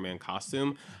Spider-Man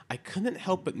costume, I couldn't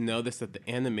help but notice that the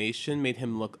animation made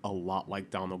him look a lot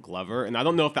like Donald Glover, and I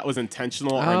don't know if that was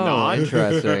intentional or not.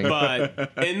 Interesting.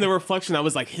 But in the reflection, I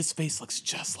was like, his face looks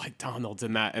just like Donald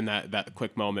in that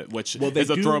quick moment, which is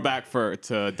a throwback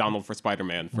to Donald for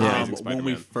Spider-Man. Amazing Spider-Man. When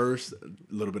we first, a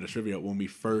little bit of trivia, when we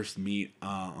first meet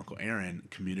Uncle Aaron,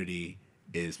 Community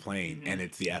is playing, and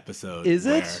it's the episode. Is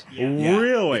where, it? Yeah,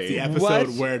 Really? It's the episode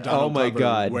What? where Donald Oh my Glover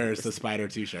God. wears the Spider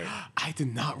T-shirt. I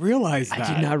did not realize that.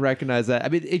 I did not recognize that. I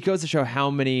mean, it goes to show how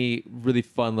many really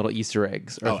fun little Easter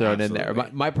eggs are Oh, thrown in there.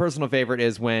 absolutely. My personal favorite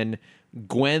is when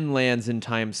Gwen lands in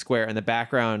Times Square. In the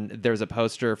background, there's a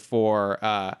poster for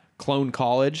Clone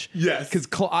College. Yes. because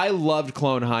I loved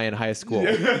Clone High in high school.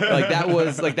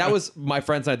 That was my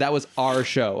friends and I. That was our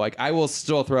show. Like, I will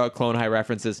still throw out Clone High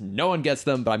references. No one gets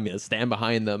them, but I'm gonna stand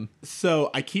behind them. So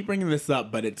I keep bringing this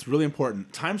up, but it's really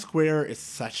important. Times Square is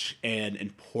such an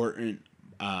important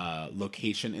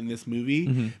location in this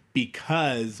movie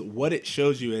because what it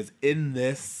shows you is in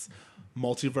this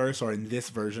multiverse or in this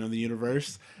version of the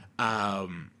universe,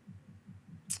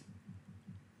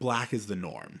 black is the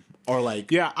norm. Or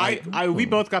Yeah, like, we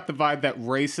both got the vibe that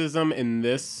racism in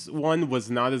this one was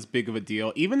not as big of a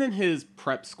deal. Even in his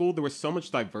prep school, there was so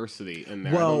much diversity in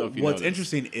there. I don't know well, if you what's noticed.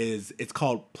 interesting is it's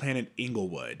called Planet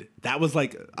Inglewood. That was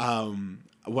like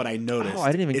what I noticed. Oh,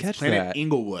 I didn't even It's catch Planet that.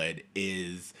 Inglewood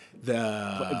is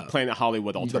the Planet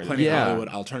Hollywood the alternative. Planet Yeah. Hollywood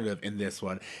alternative in this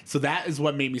one. So that is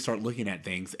what made me start looking at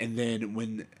things. And then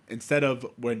when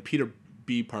Peter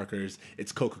B. Parker's,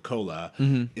 it's Coca-Cola.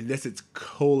 In this, it's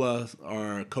cola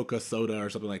or Coca soda or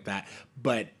something like that.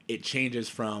 But it changes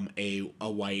from a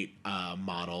white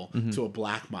model to a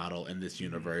black model in this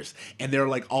universe. And there are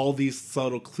like all these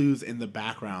subtle clues in the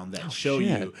background that show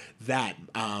shit. you that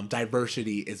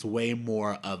diversity is way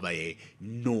more of a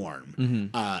norm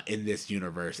in this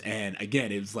universe. And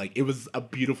again, it was a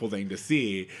beautiful thing to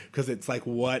see because it's like,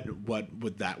 what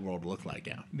would that world look like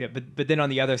now? Yeah, but then on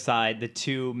the other side, the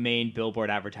two main billboard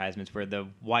advertisements were the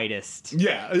whitest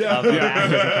Yeah, of the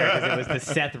actors and characters. It was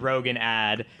the Seth Rogen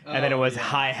ad, and then it was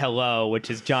Hi Hello,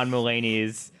 which is John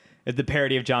Mulaney's, the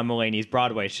parody of John Mulaney's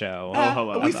Broadway show.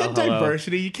 hello. We said Hello.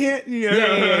 diversity. You can't.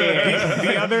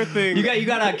 The other thing, You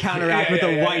gotta counteract with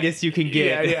the whitest you can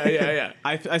get. Yeah.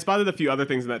 I spotted a few other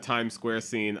things in that Times Square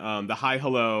scene. The Hi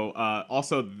Hello,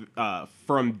 also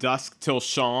From Dusk Till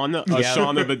Shaun, a Yeah.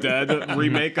 Shaun of the Dead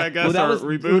remake, I guess, Well, that or was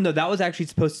reboot. no, that was actually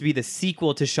supposed to be the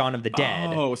sequel to Shaun of the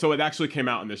Dead. Oh, so it actually came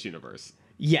out in this universe.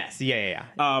 Yes, yeah.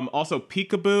 Also,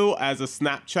 Peekaboo as a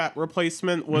Snapchat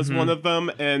replacement was one of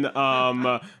them, and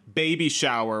Baby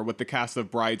Shower with the cast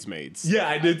of Bridesmaids. Yeah,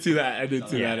 I did see that. I did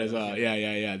see Yeah. that as well.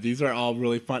 Yeah. These are all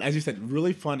really fun. As you said,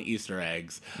 really fun Easter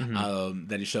eggs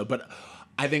that he showed. But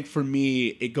I think for me,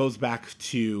 it goes back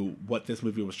to what this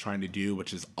movie was trying to do,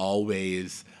 which is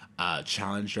always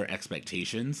challenge your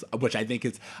expectations, which I think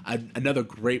is another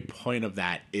great point of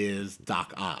that is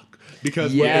Doc Ock.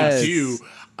 Because Yes. what they do,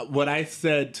 what I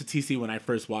said to TC when I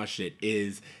first watched it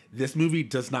is this movie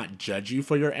does not judge you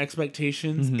for your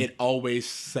expectations. It always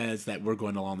says that we're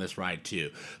going along this ride too.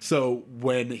 So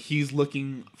when he's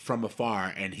looking from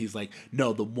afar and he's like,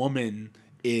 no, the woman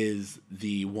is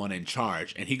the one in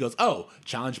charge, and he goes, oh,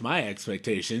 challenge my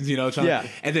expectations, Yeah.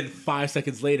 And then 5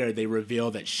 seconds later they reveal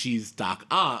that she's Doc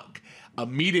Ock.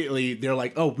 Immediately they're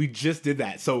like, oh, we just did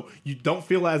that, so you don't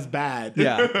feel as bad.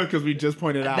 Yeah. Because we just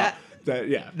pointed out that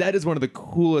That is one of the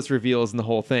coolest reveals in the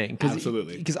whole thing.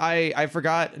 Absolutely. Because I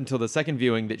forgot until the second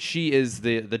viewing that she is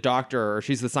the doctor, or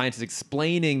she's the scientist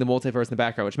explaining the multiverse in the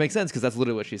background, which makes sense because that's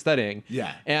literally what she's studying.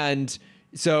 Yeah. And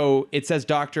so it says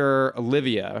Dr.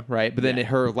 Olivia, right? But then Yeah.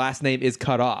 her last name is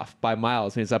cut off by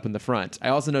Miles when he's up in the front. I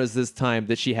also noticed this time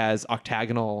that she has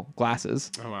octagonal glasses.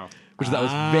 Oh, wow. Which I thought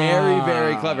was very,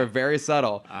 very clever, very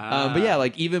subtle. But yeah,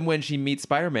 like even when she meets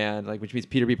Spider-Man, like when she meets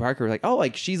Peter B. Parker, like, oh,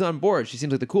 like she's on board. She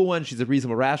seems like the cool one. She's a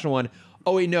reasonable, rational one.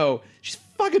 Oh wait, no, she's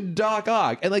fucking Doc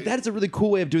Ock. And like that is a really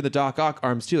cool way of doing the Doc Ock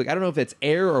arms too. Like I don't know if it's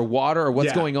air or water or what's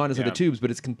Yeah, going on inside the yeah. tubes,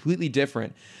 but it's completely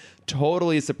different.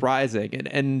 Totally surprising.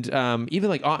 And even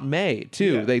like Aunt May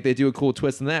too. Yeah. They do a cool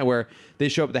twist in that where they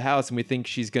show up at the house and we think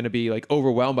she's going to be like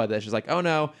overwhelmed by this. She's like, oh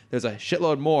no, there's a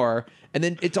shitload more. And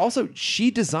then it's also,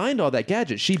 she designed all that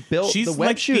gadget. She built She's the web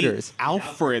like shooters. the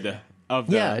Alfred of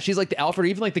the... Yeah, she's like the Alfred,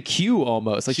 even like the Q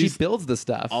almost. Like she She's builds the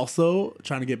stuff. Also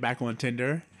trying to get back on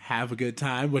Tinder, have a good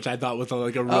time, which I thought was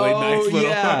like a really nice little.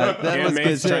 yeah, that Aunt was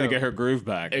May's good trying to too. get her groove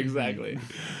back. Exactly.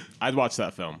 I'd watch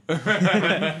that film.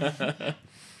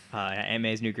 Aunt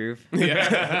May's New Groove.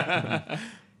 Yeah.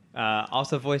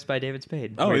 Also voiced by David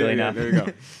Spade. Oh, weirdly yeah, enough. there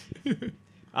you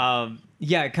go.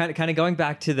 Yeah, kind of going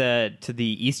back to the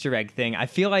Easter egg thing. I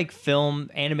feel like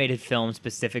animated film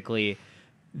specifically,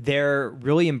 they're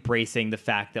really embracing the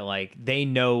fact that like they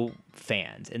know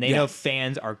fans and they know Yes.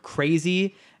 fans are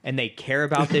crazy and they care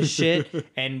about this shit.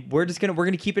 And we're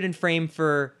gonna keep it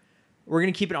we're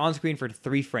gonna keep it on screen for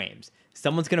 3 frames.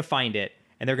 Someone's gonna find it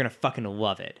and they're gonna fucking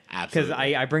love it. Because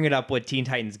Absolutely. I bring it up with Teen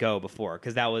Titans Go before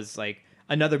because that was like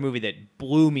another movie that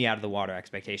blew me out of the water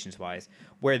expectations wise,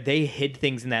 where they hid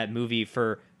things in that movie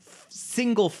for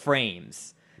single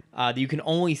frames that you can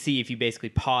only see if you basically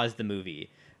pause the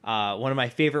movie. One of my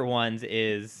favorite ones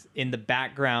is in the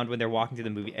background when they're walking through the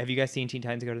movie. Have you guys seen Teen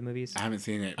Titans Go to the Movies? I haven't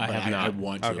seen it. I But have not. I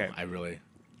want to. Okay. I really.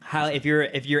 If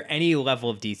you're any level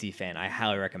of DC fan, I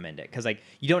highly recommend it because like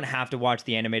you don't have to watch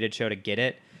the animated show to get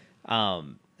it.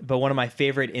 But one of my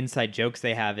favorite inside jokes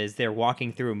they have is they're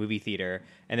walking through a movie theater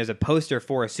and there's a poster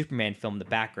for a Superman film in the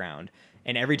background,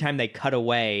 and every time they cut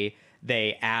away,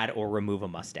 they add or remove a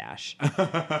mustache.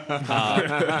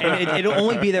 And it'll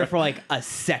only be there for like a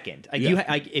second.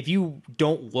 Like if you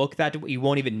don't look that, you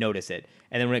won't even notice it.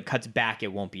 And then when it cuts back,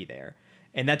 it won't be there.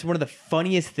 And that's one of the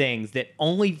funniest things that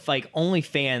only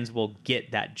fans will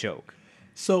get that joke.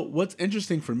 So what's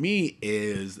interesting for me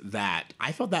is that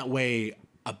I felt that way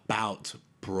about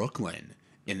Brooklyn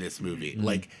in this movie.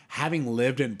 Like having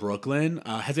lived in Brooklyn,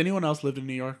 has anyone else lived in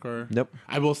New York or? Nope.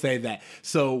 I will say that.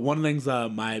 So one of the things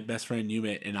my best friend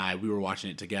Numit and we were watching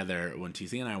it together when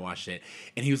TC and I watched it,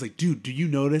 and he was like, dude, do you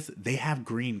notice they have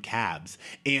green cabs?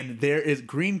 And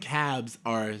green cabs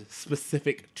are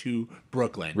specific to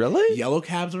Brooklyn. Really? Yellow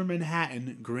cabs are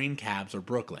Manhattan, green cabs are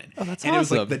Brooklyn. Oh, that's and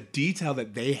awesome. it was like the detail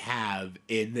that they have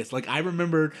in this. Like I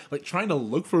remember like trying to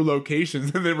look for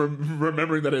locations and then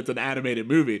remembering that it's an animated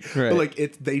movie. Right. But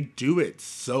like they do it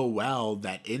so well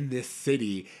that in this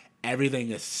city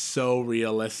everything is so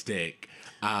realistic.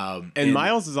 And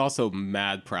Miles is also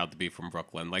mad proud to be from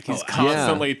Brooklyn. Like he's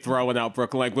constantly throwing out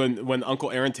Brooklyn. Like when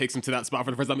Uncle Aaron takes him to that spot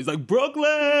for the first time, he's like, Brooklyn.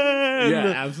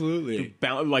 Yeah, absolutely.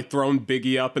 Like throwing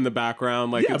Biggie up in the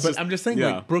background. Like Yeah, it's but just, I'm just saying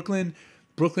yeah. like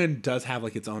Brooklyn does have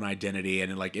like its own identity,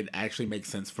 and like it actually makes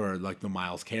sense for like the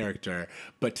Miles character.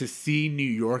 But to see New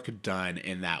York done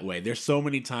in that way, there's so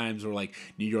many times where like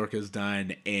New York is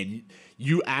done, and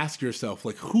you ask yourself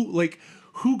like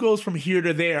who goes from here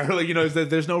to there? Like, you know,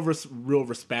 there's no real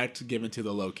respect given to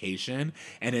the location.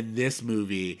 And in this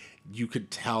movie, you could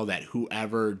tell that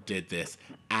whoever did this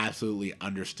absolutely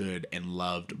understood and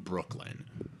loved Brooklyn.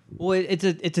 Well, it's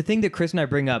a thing that Chris and I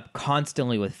bring up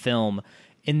constantly with film,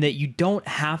 in that you don't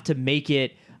have to make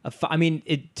it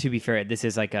to be fair, this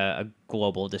is like a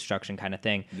global destruction kind of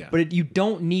thing. Yeah. But you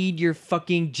don't need your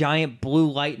fucking giant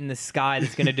blue light in the sky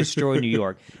that's going to destroy New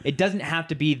York. It doesn't have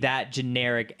to be that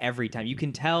generic every time. You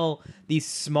can tell these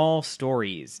small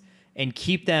stories and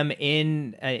keep them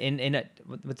in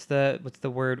what's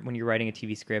the word when you're writing a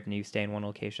TV script and you stay in one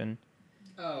location?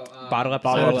 Bottle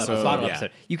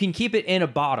episode. You can keep it in a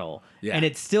bottle, and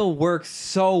it still works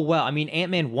so well. I mean,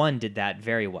 Ant-Man 1 did that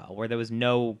very well, where there was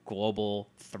no global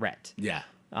threat. Yeah.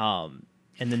 And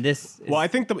then this. Well, I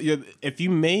think if you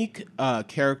make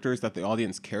characters that the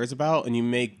audience cares about, and you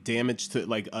make damage to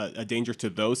like a danger to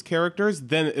those characters,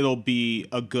 then it'll be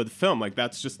a good film. Like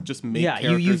that's just make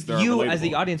characters that are you relatable. as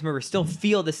the audience member still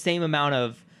feel the same amount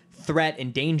of threat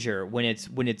and danger when it's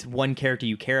one character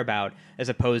you care about as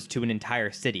opposed to an entire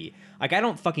city. Like I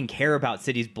don't fucking care about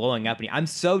cities blowing up. I'm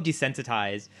so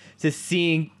desensitized to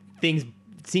seeing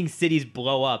cities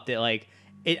blow up that like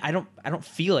I don't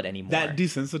feel it anymore. That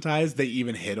desensitized they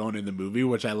even hit on in the movie,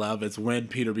 which I love. It's when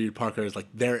Peter B. Parker is like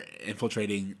they're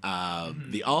infiltrating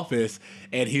the office,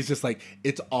 and he's just like,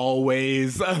 it's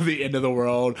always the end of the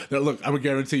world. Look, I would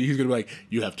guarantee you he's gonna be like,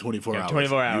 you have 24 hours.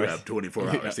 24 hours. You have 24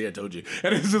 hours. See, I told you.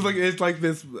 And it's just like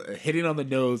this hitting on the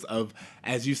nose of,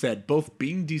 as you said, both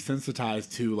being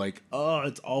desensitized to like, oh,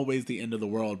 it's always the end of the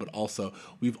world, but also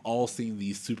we've all seen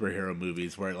these superhero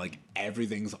movies where like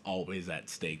everything's always at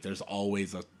stake. There's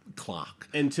always a clock.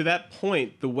 And to that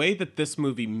point, the way that this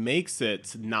movie makes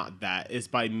it not that is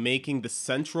by making the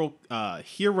central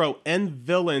hero and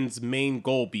villain's main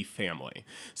goal be family.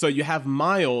 So you have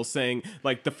Miles saying,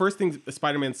 like, the first thing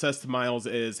Spider-Man says to Miles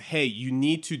is, hey, you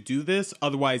need to do this,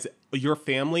 otherwise your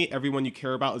family, everyone you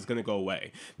care about, is going to go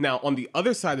away. Now, on the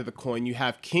other side of the coin, you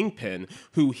have Kingpin,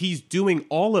 who he's doing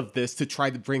all of this to try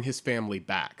to bring his family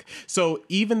back. So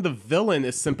even the villain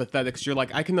is sympathetic. So you're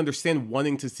like, I can understand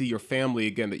wanting to see your family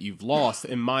again that you've lost.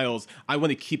 And Miles, I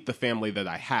want to keep the family that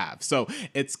I have. So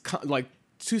it's like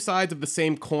two sides of the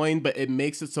same coin, but it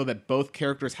makes it so that both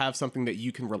characters have something that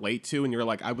you can relate to, and you're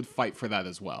like, I would fight for that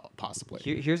as well, possibly.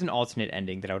 Here's an alternate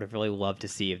ending that I would have really loved to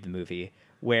see of the movie,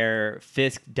 where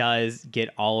Fisk does get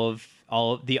all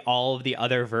of the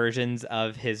other versions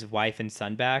of his wife and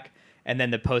son back, and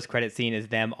then the post-credit scene is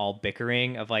them all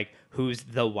bickering of like who's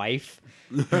the wife,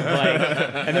 like,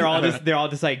 and they're all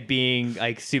just like being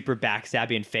like super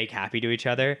backstabby and fake happy to each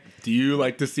other. Do you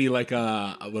like to see like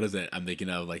a what is it? I'm thinking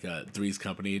of like a Three's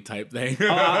Company type thing. Oh,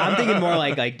 I'm thinking more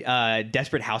like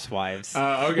Desperate Housewives.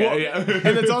 Okay, Well, yeah.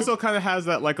 and it also kind of has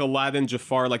that like Aladdin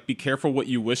Jafar, like be careful what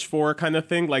you wish for kind of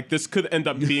thing. Like this could end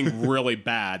up being really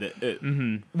bad.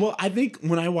 Well, I think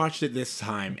when I watched it this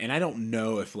time, and I don't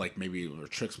know if like maybe there were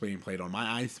tricks being played on my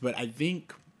eyes, but I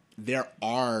think there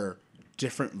are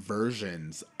different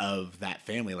versions of that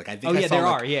family. Like I think I saw there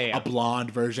like are. Yeah. a blonde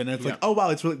version. And it's like, oh wow,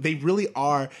 it's really they really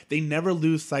are. They never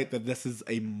lose sight that this is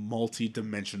a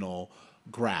multi-dimensional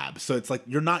grab. So it's like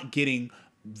you're not getting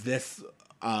this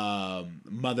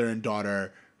mother and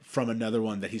daughter from another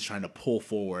one that he's trying to pull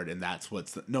forward, and that's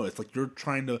no. It's like you're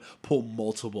trying to pull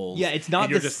multiples. Yeah, it's not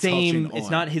and you're the just same. touching It's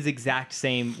on. not his exact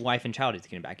same wife and child he's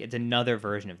getting back. It's another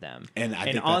version of them. And I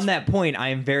think on that's- that point, I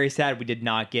am very sad we did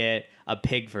not get a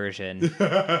pig version.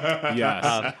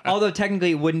 Yes. Although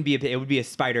technically it wouldn't be it would be a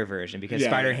spider version because Yeah,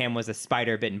 Spider yeah. Ham was a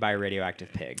spider bitten by a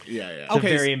radioactive pig. Yeah. It's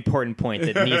Okay, a very important point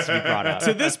that needs to be brought up.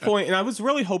 To this point, and I was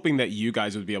really hoping that you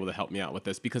guys would be able to help me out with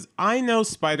this because I know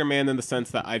Spider-Man in the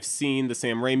sense that I've seen the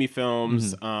Sam Raimi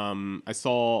films. I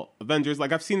saw Avengers.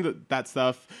 Like I've seen that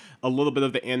stuff, a little bit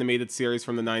of the animated series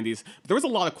from the 90s. But there was a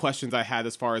lot of questions I had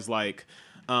as far as like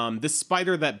this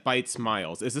spider that bites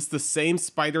Miles. Is this the same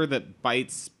spider that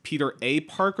bites Peter A.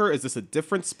 Parker? Is this a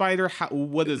different spider?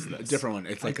 What is this? Different one.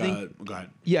 It's like think- go ahead.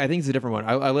 Yeah, I think it's a different one.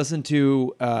 I listened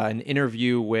to an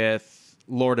interview with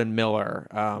Lord and Miller,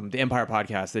 the Empire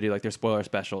podcast. They do like their spoiler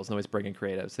specials and always bring in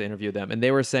creatives. They interview them, and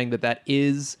they were saying that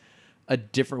is a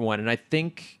different one. And I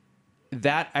think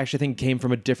that actually came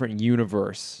from a different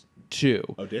universe too.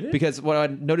 Oh, did it? Because what I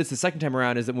noticed the second time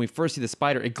around is that when we first see the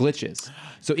spider, it glitches,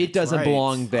 so it doesn't right.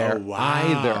 belong there Oh, wow.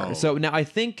 either. So now I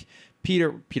think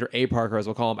Peter A. Parker, as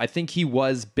we'll call him, I think he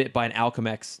was bit by an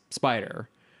Alchemax spider.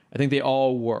 I think they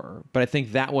all were, but I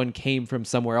think that one came from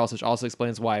somewhere else, which also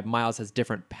explains why Miles has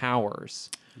different powers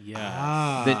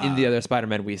Yeah. than in the other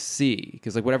Spider-Man we see.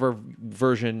 Because like whatever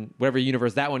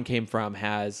universe that one came from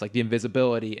has like the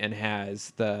invisibility and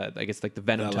has the the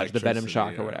venom touch, the venom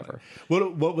shock or whatever.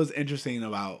 What was interesting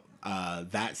about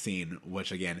that scene,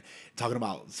 which again, talking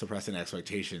about suppressing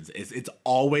expectations, is it's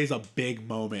always a big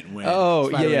moment when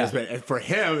Spider-Man is bit. And for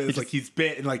him, it's like he's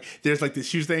bit and like there's like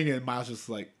this huge thing and Miles just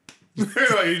like like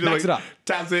he just Knocks it up.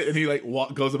 taps it and he like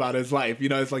goes about his life. You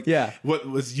know, it's like what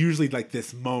was usually like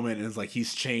this moment and it's like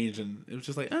he's changed and it was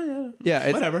just like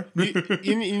It's, whatever.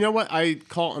 you know what I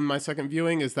call on my second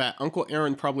viewing is that Uncle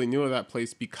Aaron probably knew of that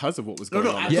place because of what was going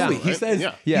on. Absolutely. Right? He says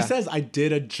Yeah. he says I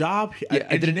did a job.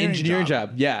 I did an engineering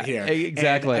job. Yeah, here.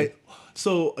 exactly. And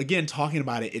so again, talking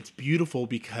about it, it's beautiful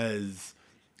because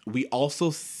we also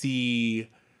see.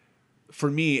 For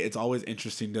me, it's always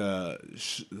interesting to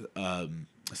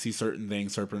see certain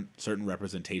things, certain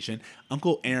representation.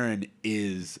 Uncle Aaron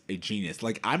is a genius.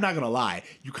 Like I'm not gonna lie,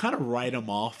 you kind of write him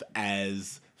off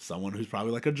as someone who's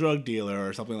probably like a drug dealer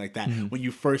or something like that when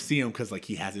you first see him because like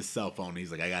he has his cell phone.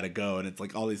 He's like, I gotta go, and it's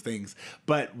like all these things.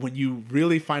 But when you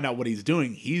really find out what he's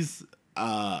doing, he's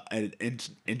an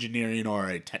engineering or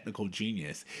a technical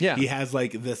genius. Yeah. He has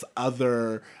like this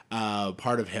other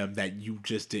part of him that you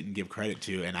just didn't give credit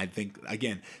to. And I think,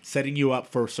 again, setting you up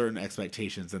for certain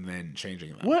expectations and then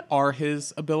changing them. What are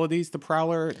his abilities, the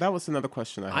Prowler? That was another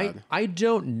question I had. I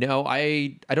don't know.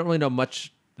 I don't really know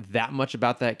that much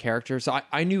about that character. So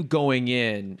I knew going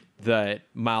in that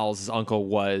Miles' uncle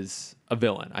was a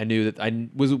villain. I knew that. I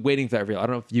was waiting for that reveal. I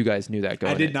don't know if you guys knew that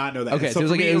going I did in. not know that. Okay, So so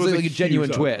for it me, was it like was a genuine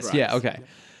huge twist. surprise. Yeah, okay.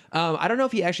 I don't know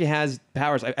if he actually has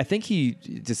powers. I think to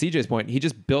CJ's point, he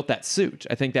just built that suit.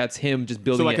 I think that's him just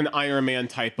building So like it. an Iron Man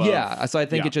type of... Yeah, so I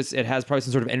think Yeah. it has probably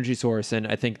some sort of energy source, and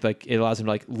I think like it allows him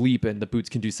to like leap, and the boots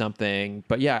can do something.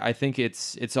 But yeah, I think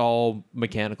it's all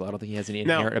mechanical. I don't think he has any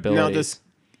inherent abilities. Now this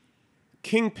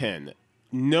Kingpin,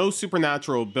 no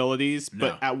supernatural abilities,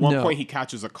 but at one No. point he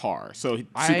catches a car. So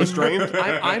super strength.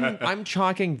 I'm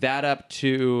chalking that up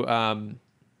to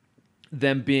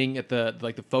them being at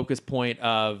the focus point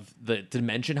of the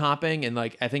dimension hopping, and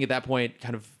like I think at that point,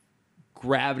 kind of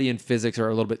gravity and physics are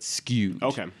a little bit skewed.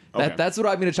 Okay. That's what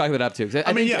I'm going to chalk that up to. 'Cause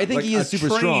I think like he is a super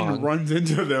train strong. runs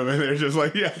into them and they're just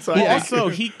like, yeah. So Yeah. Also,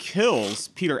 he kills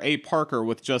Peter A. Parker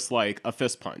with just like a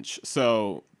fist punch.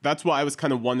 So that's why I was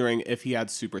kind of wondering if he had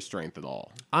super strength at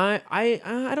all. I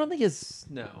don't think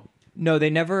No, they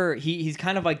never. He's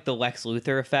kind of like the Lex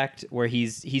Luthor effect, where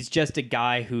he's just a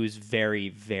guy who's very,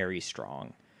 very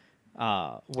strong.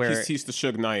 where He's the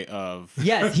Suge Knight of.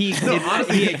 yes, he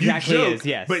exactly You joke, is.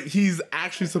 Yes, but he's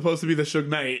actually supposed to be the Suge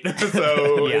Knight.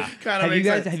 So yeah. kind of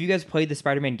Have you guys played the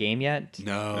Spider-Man game yet?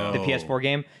 No. The PS4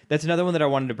 game. That's another one that I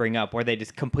wanted to bring up, where they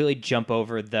just completely jump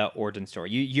over the origin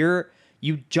story.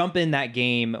 You jump in that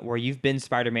game where you've been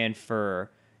Spider-Man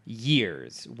for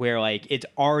years, where like it's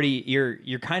already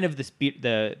you're kind of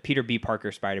the Peter B.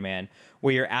 Parker Spider-Man,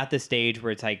 where you're at the stage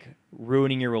where it's like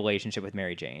ruining your relationship with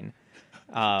Mary Jane.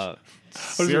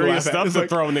 Serious stuff to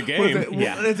throw in the game.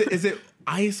 Yeah. Is it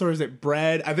ice or is it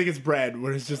bread? I think it's bread,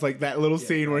 where it's just like that little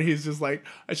scene where he's just like,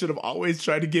 I should have always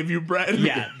tried to give you bread.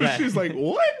 Yeah, She's like,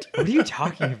 what? What are you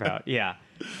talking about? Yeah.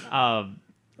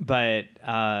 But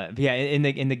yeah, in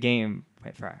the game,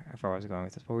 wait, I forgot where I was going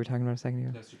with this. What were we talking about a second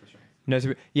ago? No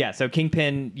super. Yeah, so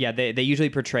Kingpin, yeah, they usually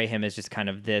portray him as just kind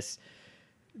of this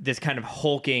kind of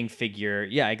hulking figure.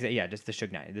 Yeah, just the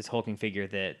Suge Knight. This hulking figure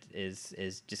that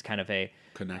is just kind of a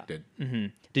Connected.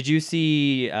 Did you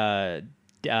see the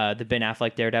Ben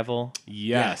Affleck Daredevil?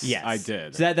 Yes, Yes, I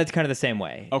did. So that's kind of the same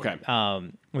way. Okay.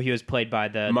 Where he was played by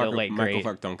the late Michael great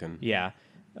Clark Duncan. Yeah.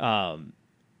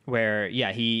 Where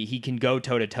he can go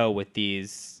toe to toe with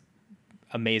these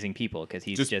amazing people because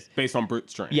he's just based on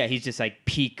brute strength. yeah, he's just like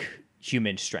peak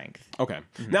human strength. Okay.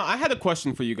 Now I had a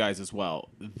question for you guys as well.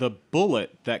 The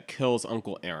bullet that kills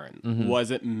Uncle Aaron,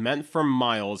 was it meant for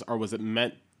Miles or was it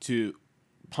meant to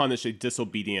punish a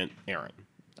disobedient Aaron?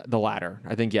 The latter.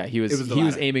 I think, yeah, he was was the he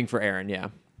was latter. aiming for Aaron, yeah.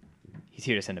 He's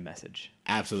here to send a message.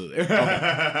 Absolutely.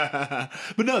 But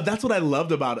no, that's what I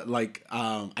loved about it. Like,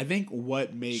 I think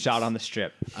what makes Shot on the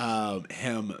strip.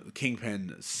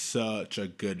 Kingpin such a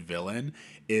good villain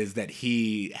is that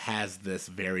he has this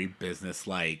very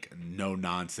business-like, no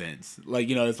nonsense. Like,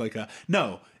 you know, it's like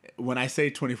when I say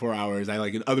 24 hours,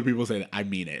 and other people say that, I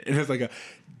mean it. And it's like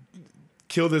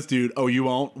kill this dude. Oh, you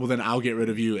won't? Well, then I'll get rid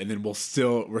of you, and then we're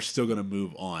still gonna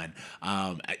move on.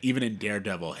 Even in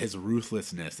Daredevil, his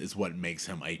ruthlessness is what makes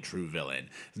him a true villain.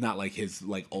 It's not like his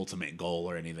ultimate goal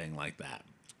or anything like that.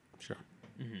 Sure.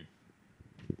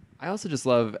 I also just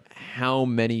love how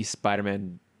many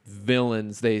Spider-Man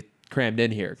villains they crammed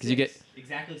in here because you get.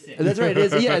 Exactly 6. That's right. It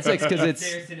is. Yeah, it's 6 because it's.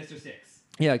 There's Sinister 6.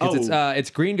 Yeah, because it's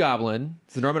Green Goblin.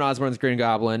 It's Norman Osborn's Green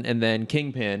Goblin, and then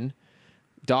Kingpin,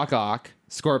 Doc Ock,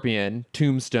 Scorpion,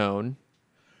 Tombstone,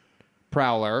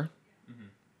 Prowler.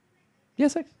 Yeah,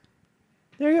 6.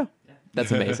 There you go.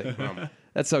 That's amazing.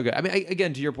 That's so good. I mean,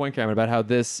 again, to your point, Cameron, about how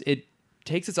it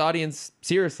takes its audience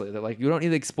seriously. That you don't need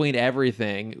to explain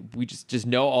everything. We just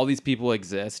know all these people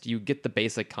exist. You get the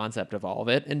basic concept of all of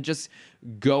it, and just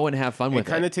go and have fun with It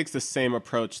it. kind of takes the same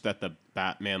approach that the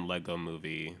Batman Lego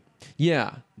movie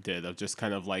Yeah. did, of just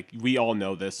kind of we all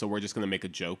know this, so we're just going to make a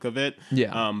joke of it.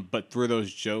 Yeah. But through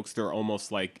those jokes, they're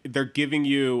almost they're giving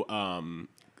you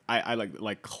I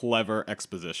like clever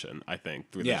exposition, I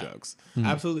think, through the jokes.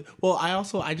 Absolutely. Well,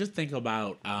 I just think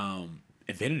about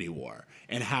Infinity War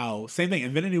and how same thing.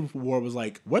 Infinity War was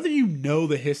like, whether you know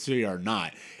the history or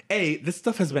not, this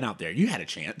stuff has been out there. You had a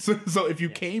chance. So if you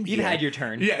came here, You've had your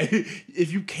turn. Yeah.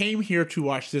 If you came here to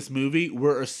watch this movie,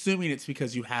 we're assuming it's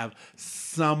because you have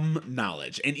some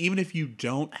knowledge. And even if you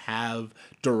don't have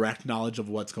direct knowledge of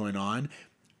what's going on,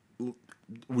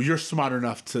 you're smart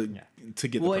enough to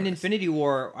get the Well, in premise. Infinity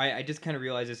War, I just kind of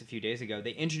realized this a few days ago.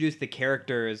 They introduced the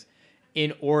characters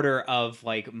in order of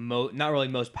not really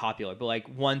most popular, but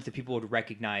ones that people would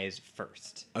recognize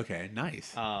first. Okay,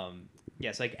 nice.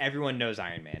 Yes, everyone knows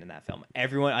Iron Man in that film.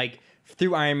 Everyone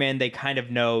through Iron Man, they kind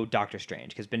of know Doctor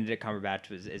Strange because Benedict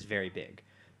Cumberbatch is very big.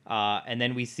 And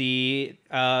then we see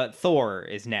Thor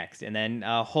is next, and then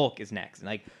Hulk is next.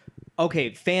 And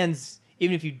okay, fans,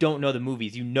 even if you don't know the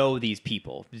movies, you know these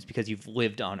people just because you've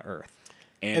lived on Earth.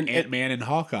 And Ant-Man and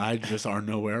Hawkeye just are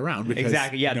nowhere around. Because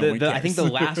Exactly. Yeah. no one I think the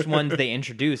cares. last ones they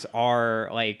introduce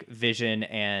are Vision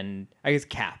and I guess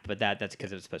Cap, but that's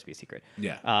because it was supposed to be a secret.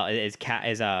 Yeah. Is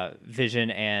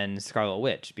Vision and Scarlet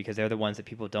Witch because they're the ones that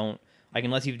people don't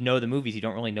unless you know the movies, you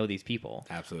don't really know these people.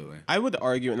 Absolutely. I would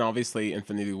argue, and obviously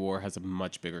Infinity War has a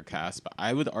much bigger cast, but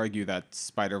I would argue that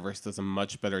Spider-Verse does a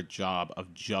much better job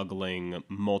of juggling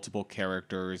multiple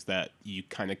characters that you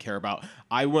kind of care about.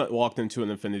 I walked into an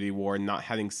Infinity War not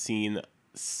having seen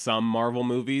some Marvel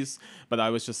movies, but I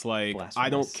was just like, I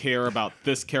don't care about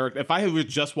this character. If I was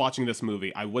just watching this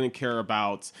movie, I wouldn't care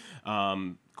about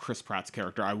Chris Pratt's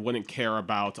character. I wouldn't care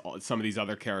about some of these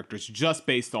other characters just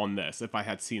based on this if I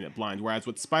had seen it blind. Whereas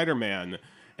with Spider-Man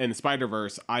and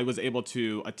Spider-Verse, I was able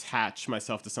to attach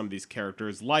myself to some of these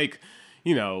characters like,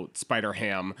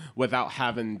 Spider-Ham without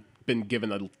having been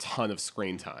given a ton of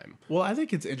screen time. Well, I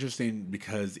think it's interesting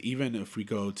because even if we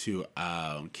go to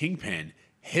Kingpin,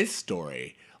 his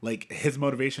story, like his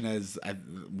motivation, as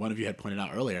one of you had pointed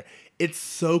out earlier, it's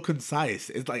so concise.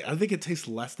 It's like I think it takes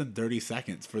less than 30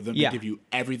 seconds for them to give you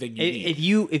everything you need.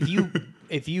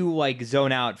 If you like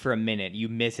zone out for a minute, you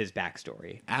miss his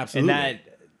backstory. Absolutely. And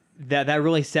that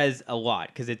really says a lot,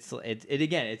 because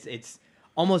it's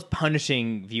almost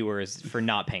punishing viewers for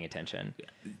not paying attention.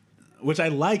 Which I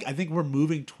like. I think we're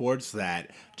moving towards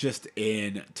that just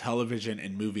in television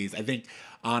and movies. I think,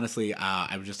 honestly,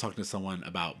 I was just talking to someone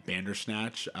about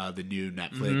Bandersnatch, the new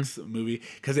Netflix movie,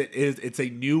 because it's a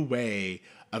new way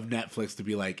of Netflix to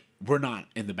be like, we're not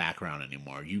in the background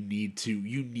anymore. You need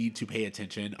to pay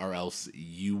attention, or else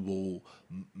you will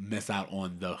miss out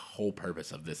on the whole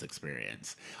purpose of this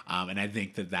experience. And I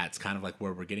think that's kind of like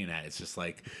where we're getting at. It's just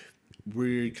like,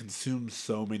 we consume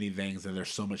so many things and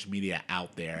there's so much media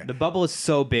out there. The bubble is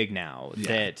so big now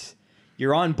that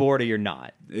you're on board or you're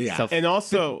not. Yeah. So And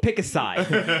also pick a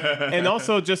side. and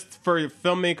also just for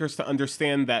filmmakers to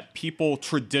understand that people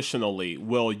traditionally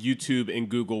will YouTube and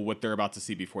Google what they're about to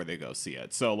see before they go see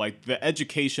it. So like the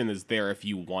education is there if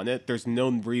you want it. There's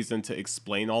no reason to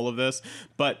explain all of this,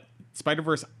 but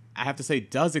Spider-Verse, I have to say,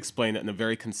 does explain it in a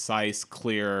very concise,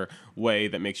 clear way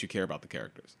that makes you care about the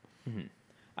characters. Mm-hmm.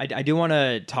 I do want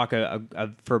to talk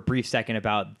for a brief second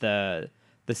about the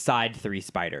side three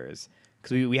spiders,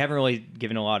 because we haven't really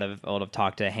given a lot of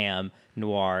talk to Ham,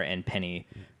 Noir, and Penny.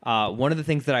 One of the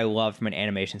things that I love from an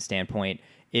animation standpoint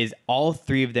is all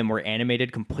three of them were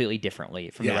animated completely differently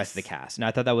from the rest of the cast, and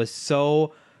I thought that was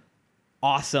so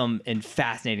awesome and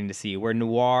fascinating to see. Where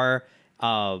Noir,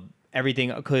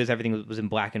 everything was in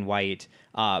black and white,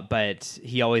 but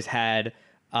he always had.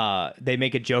 They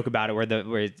make a joke about it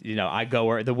where I go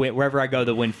wherever I go,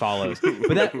 the wind follows.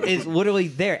 But that is literally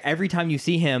there every time you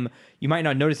see him. You might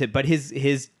not notice it, but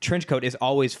his trench coat is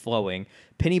always flowing.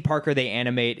 Penny Parker they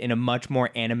animate in a much more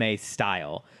anime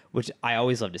style, which I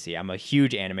always love to see. I'm a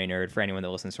huge anime nerd. For anyone that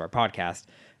listens to our podcast,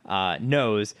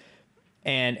 knows.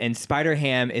 And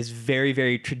Spider-Ham is very,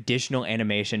 very traditional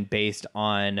animation based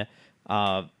on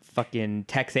fucking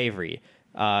Tex Avery,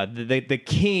 the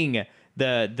king.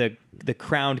 The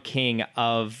crowned king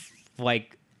of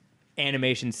like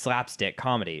animation slapstick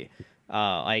comedy.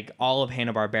 Like all of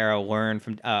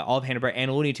Hanna-Barbera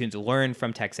and Looney Tunes learn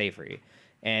from Tex Avery.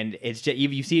 And it's just,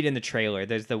 you see it in the trailer.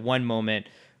 There's the one moment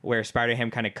where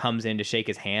Spider-Ham kind of comes in to shake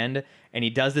his hand, and he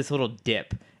does this little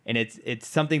dip, and it's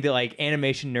something that like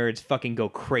animation nerds fucking go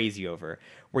crazy over,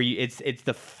 where it's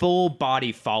the full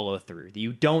body follow through that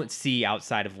you don't see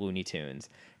outside of Looney Tunes.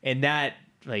 And that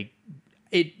like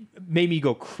it made me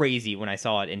go crazy when I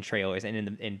saw it in trailers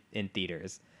and in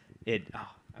theaters. I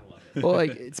love it. Well,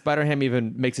 like Spider-Ham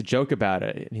even makes a joke about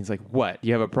it, and he's like, "What?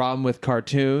 You have a problem with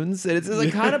cartoons?" And it's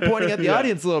like kind of pointing at the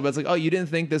audience a little bit. It's like, "Oh, you didn't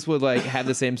think this would like have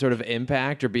the same sort of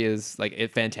impact or be as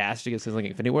like fantastic as something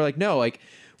like Infinity War?" Like, no, like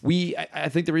I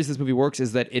think the reason this movie works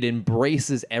is that it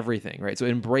embraces everything, right? So it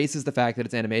embraces the fact that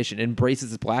it's animation, it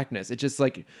embraces its blackness. It's just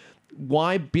like,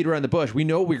 why beat around the bush? We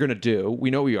know what we're going to do. We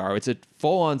know what we are. It's a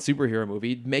full-on superhero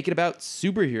movie. Make it about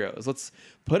superheroes. Let's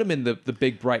put them in the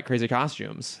big, bright, crazy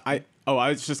costumes. I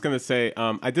was just going to say,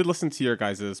 I did listen to your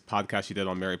guys' podcast you did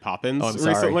on Mary Poppins I'm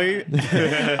sorry.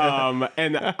 recently.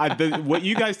 And what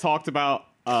you guys talked about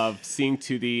of seeing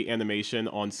 2D animation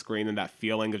on screen and that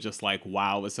feeling of just like,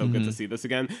 wow, it's so good to see this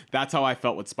again. That's how I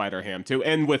felt with Spider-Ham too,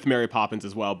 and with Mary Poppins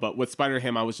as well. But with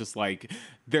Spider-Ham, I was just like,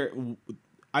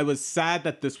 I was sad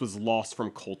that this was lost from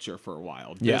culture for a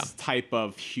while. This type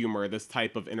of humor, this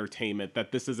type of entertainment,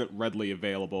 that this isn't readily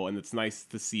available, and it's nice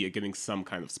to see it getting some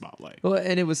kind of spotlight. Well,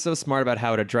 and it was so smart about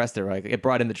how it addressed it, right? Like, it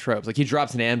brought in the tropes. Like, he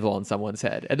drops an anvil on someone's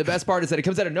head. And the best part is that it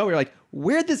comes out of nowhere. You're like,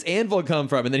 where'd this anvil come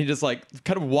from? And then he just, like,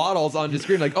 kind of waddles onto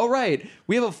screen, like, oh, right,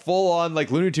 we have a full-on,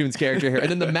 like, Looney Tunes character here. And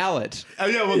then the mallet.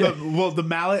 The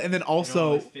mallet, and then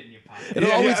also...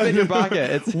 It'll always fit in your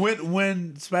pocket. It's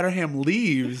when Spider-Ham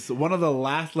leaves, one of the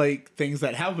last like things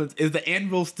that happens is the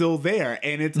anvil's still there,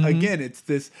 and it's again, it's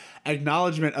this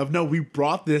acknowledgement of no, we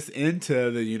brought this into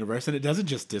the universe, and it doesn't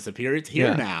just disappear; it's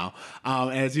here now.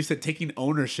 And as you said, taking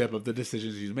ownership of the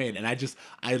decisions he's made, and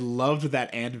I loved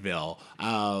that anvil.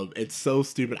 It's so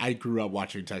stupid. I grew up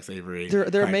watching Tex Avery. They're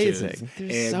cartoons, amazing. They're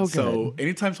and so good. So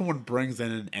anytime someone brings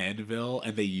in an anvil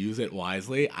and they use it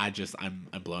wisely, I'm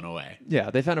blown away. Yeah,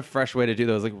 they found a fresh way to do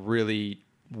those like really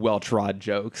well-trod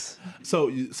jokes.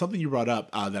 So something you brought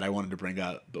up that I wanted to bring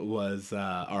up was,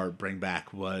 or bring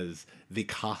back, was the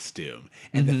costume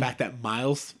and the fact that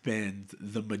Miles spends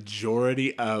the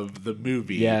majority of the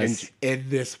movie Yes. in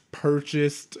this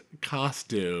purchased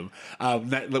costume.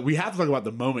 We have to talk about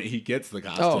the moment he gets the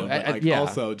costume, but yeah.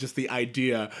 also just the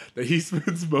idea that he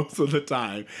spends most of the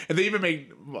time, and they even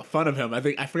make fun of him.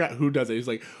 I forgot who does it. He's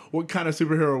like, "What kind of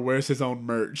superhero wears his own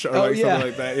merch?" or like yeah. something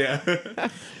like that. Yeah.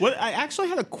 Well, I actually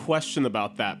had a question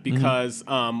about that because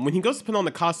when he goes to put on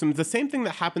the costume, it's the same thing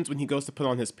that happens when he goes to put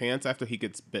on his pants after he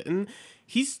gets bitten.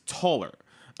 He's taller.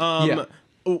 Yeah.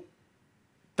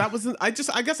 That wasn't. I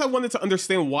guess I wanted to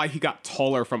understand why he got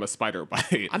taller from a spider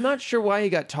bite. I'm not sure why he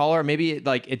got taller. Maybe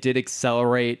it did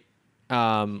accelerate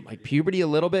like puberty a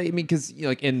little bit. I mean, because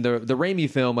like in the Raimi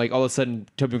film, like all of a sudden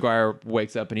Tobey Maguire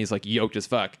wakes up and he's like yoked as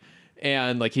fuck,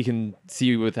 and like he can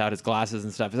see without his glasses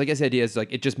and stuff. So I guess the idea is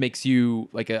like it just makes you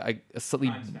like a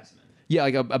slightly. Yeah,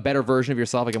 like a better version of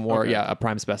yourself, like a more a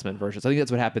prime specimen version. So I think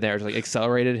that's what happened there. It's like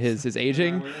accelerated his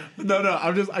aging. No,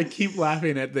 I keep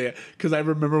laughing at because I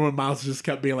remember when Miles just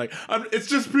kept being like, "It's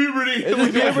just puberty." It's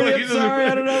just puberty, I'm sorry,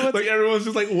 I don't know what's... Like everyone's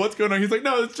just like, "What's going on?" He's like,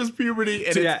 "No, it's just puberty."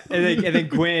 And and then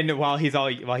Gwen, while he's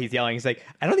yelling, he's like,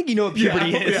 "I don't think you know what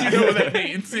puberty is." Yeah, you know what that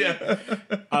means. Yeah.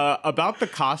 About the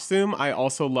costume, I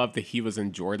also love that he was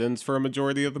in Jordans for a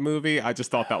majority of the movie. I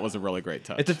just thought that was a really great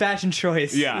touch. It's a fashion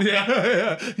choice.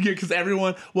 Yeah, because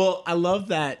everyone. Well, I love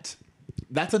that.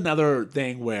 That's another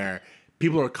thing where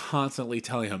people are constantly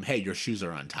telling him, "Hey, your shoes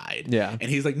are untied." Yeah, and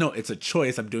he's like, "No, it's a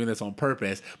choice. I'm doing this on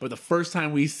purpose." But the first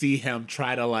time we see him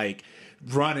try to like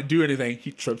run and do anything,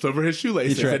 he trips over his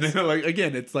shoelaces. And then, like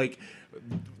again, it's like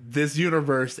this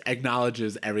universe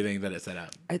acknowledges everything that it set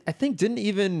up. I think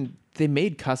they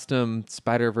made custom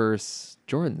Spider-Verse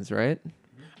Jordans, right?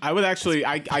 I would actually,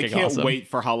 I can't awesome. wait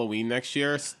for Halloween next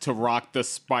year to rock the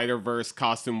Spider-Verse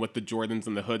costume with the Jordans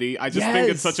and the hoodie. I just think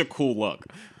it's such a cool look.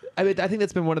 I mean, I think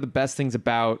that's been one of the best things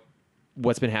about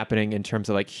what's been happening in terms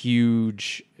of like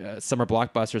huge summer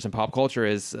blockbusters and pop culture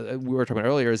is we were talking about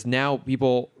earlier is now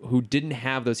people who didn't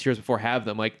have those heroes before have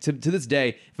them. Like to this day,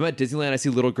 if I'm at Disneyland, I see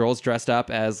little girls dressed up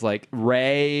as like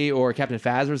Rey or Captain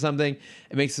Phasma or something.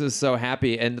 It makes us so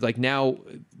happy. And like now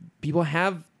people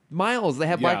have Miles, they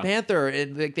have Black Panther,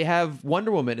 and like they have Wonder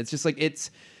Woman. It's just like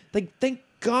it's like thank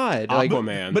God,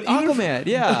 Aquaman. But Aquaman,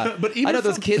 yeah. But even I know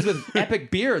those kids with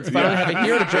epic beards finally have a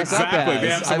hero to dress up as. They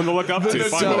have someone to look up to. The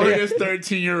notorious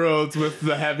 13-year-olds with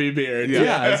the heavy beard.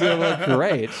 Yeah, it's gonna look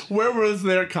great. Where was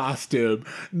their costume?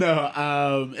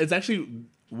 No, it's actually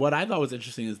what I thought was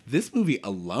interesting is this movie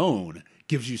alone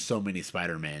gives you so many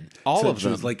Spider-Man. All of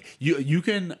choose. them. Like you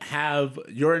can have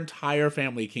your entire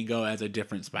family can go as a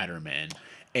different Spider-Man.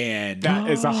 And that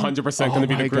is 100% going to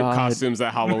be the group costumes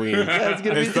at Halloween. That's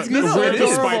gonna be It's gonna the be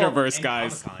Spider-Verse And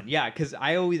guys. Comic-Con. Yeah, because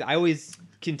I always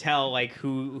can tell like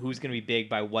who's gonna be big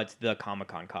by what's the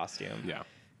Comic-Con costume. Yeah.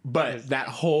 But that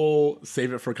whole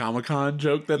save it for Comic-Con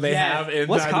joke that they have in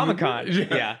what's Comic-Con?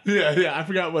 Yeah, I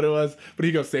forgot what it was, but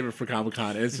he goes save it for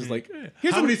Comic-Con, and it's just like,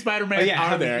 how many Spider-Man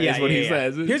are there? Is what he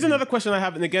says. Here's another question I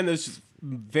have, and again, there's just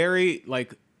very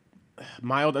like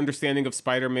mild understanding of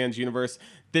Spider-Man's universe.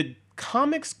 Did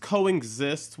comics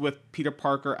coexist with Peter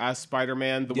Parker as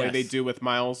Spider-Man the way they do with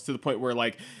Miles, to the point where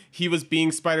like he was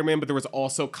being Spider-Man, but there was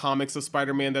also comics of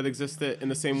Spider-Man that existed in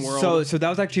the same world? So that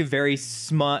was actually a very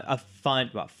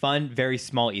fun, very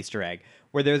small Easter egg.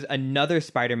 Where there's another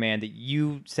Spider-Man that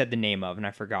you said the name of, and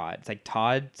I forgot. It's like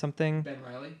Todd something.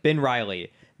 Ben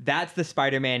Reilly. That's the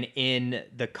Spider-Man in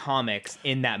the comics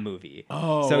in that movie.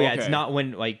 Oh, so yeah, okay. it's not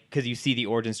when like because you see the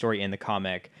origin story in the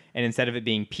comic, and instead of it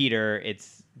being Peter,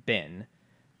 it's Ben.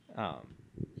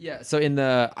 Yeah, so in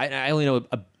I only know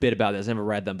a bit about this. I never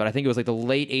read them, but I think it was like the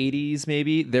late 80s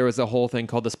maybe. There was a whole thing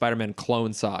called the Spider-Man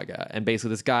Clone Saga. And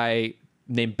basically this guy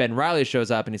named Ben Reilly shows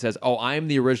up and he says, "Oh, I'm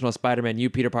the original Spider-Man. You,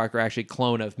 Peter Parker, are actually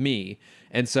clone of me."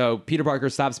 And so Peter Parker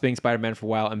stops being Spider-Man for a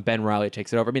while and Ben Reilly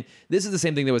takes it over. I mean, this is the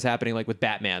same thing that was happening like with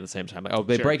Batman at the same time. Like, oh,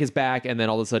 they break his back and then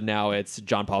all of a sudden now it's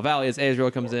John Paul Valley as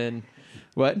Azrael comes in.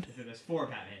 What? There's 4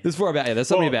 Batman. There's 4 Batman. Yeah, there's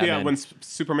so many Batman. Yeah, when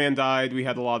Superman died, we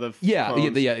had a lot of yeah,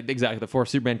 clones, exactly. The 4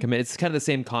 Superman come in. It's kind of the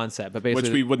same concept, but basically,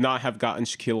 which we would not have gotten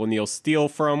Shaquille O'Neal Steel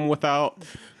from without.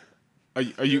 Are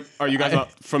you guys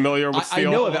not familiar with I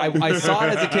Steel? know of it. I saw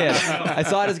it as a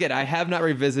kid. I have not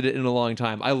revisited it in a long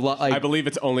time. I believe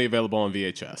it's only available on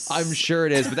VHS. I'm sure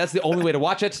it is, but that's the only way to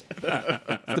watch it.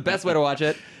 It's the best way to watch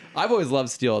it. I've always loved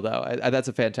Steel, though. That's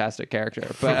a fantastic character.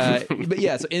 But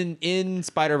yeah, so in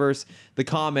Spider-Verse, the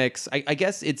comics, I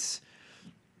guess it's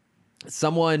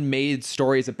someone made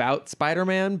stories about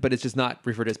Spider-Man, but it's just not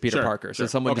referred to as Peter Parker. So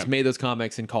someone just made those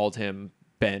comics and called him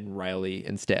Ben Reilly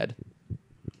instead.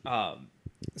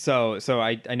 So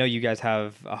I know you guys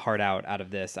have a hard out of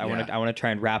this. I want to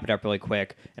try and wrap it up really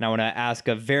quick, and I want to ask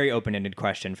a very open-ended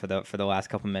question for the last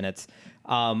couple minutes.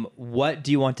 What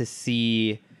do you want to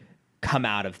see come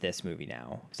out of this movie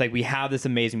now? It's like we have this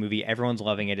amazing movie, everyone's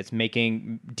loving it, it's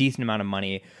making decent amount of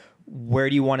money. Where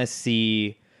do you want to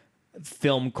see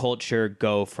film culture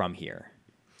go from here?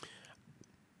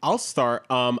 I'll start.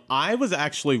 I was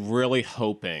actually really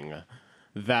hoping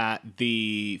that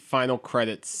the final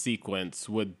credits sequence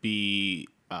would be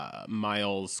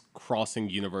Miles crossing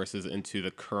universes into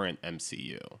the current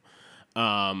MCU.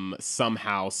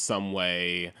 Somehow, some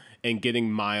way, and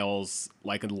getting Miles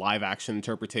like a live action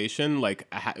interpretation, like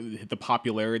the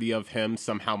popularity of him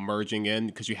somehow merging in,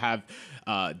 because you have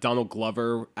Donald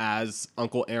Glover as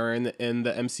Uncle Aaron in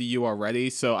the MCU already.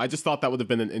 So I just thought that would have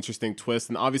been an interesting twist,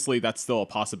 and obviously that's still a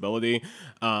possibility.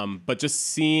 But just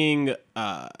seeing,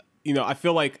 I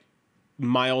feel like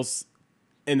Miles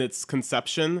in its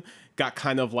conception got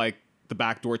kind of like the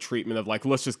backdoor treatment of like,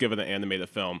 let's just give it an animated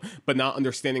film, but not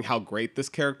understanding how great this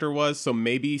character was. So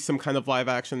maybe some kind of live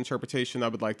action interpretation I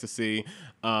would like to see.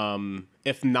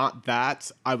 If not that,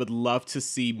 I would love to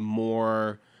see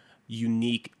more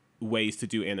unique ways to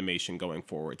do animation going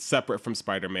forward, separate from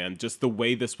Spider-Man. Just the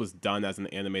way this was done as an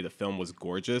animated film was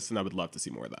gorgeous, and I would love to see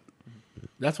more of that.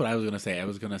 That's what I was going to say. I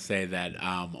was going to say that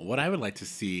what I would like to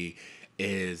see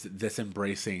is this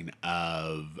embracing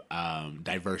of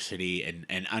diversity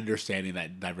and understanding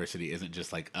that diversity isn't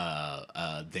just like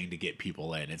a thing to get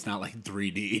people in. It's not like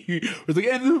 3D. It's like,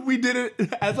 and we did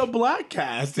it as a black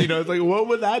cast. It's like, what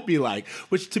would that be like?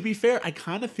 Which, to be fair, I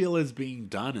kind of feel is being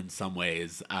done in some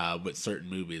ways with certain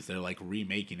movies. They're like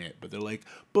remaking it, but they're like,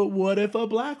 but what if a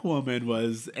black woman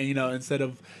was, and, instead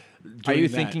of Are you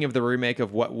thinking of the remake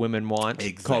of What Women Want,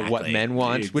 called What Men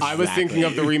Want? Exactly. I was thinking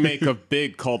of the remake of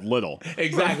Big called Little.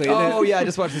 Exactly. Oh yeah, I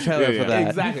just watched the trailer for that.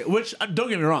 Exactly. Which, don't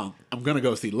get me wrong, I'm gonna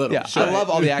go see Little. Yeah, I love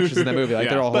all the actors in that movie. Like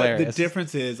they're all But hilarious. the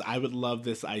difference is, I would love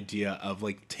this idea of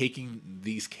like taking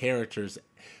these characters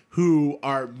who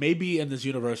are maybe in this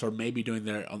universe or maybe doing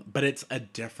their own, but it's a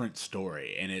different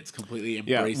story and it's completely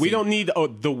embracing. Yeah, we don't need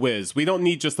the Wiz. We don't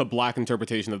need just a black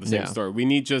interpretation of the same story. We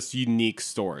need just unique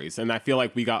stories. And I feel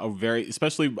like we got a very,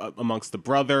 especially amongst the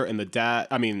brother and the dad,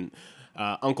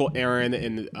 Uncle Aaron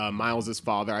and Miles'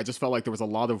 father, I just felt like there was a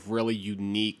lot of really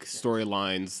unique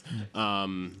storylines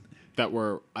that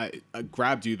were I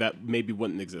grabbed you that maybe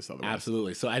wouldn't exist otherwise.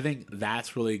 Absolutely. So I think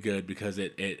that's really good because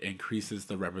it increases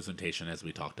the representation, as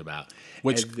we talked about.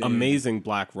 Which And then- amazing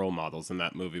black role models in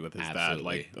that movie with his dad.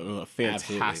 Like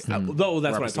fantastic. Though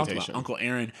that's what I talked about. representation. Uncle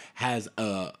Aaron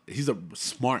he's a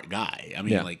smart guy. I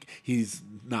mean, like he's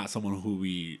not someone who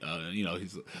we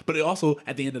but also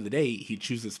at the end of the day, he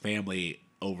chooses family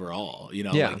overall,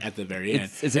 like at the very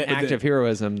end. It's an act of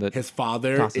heroism that his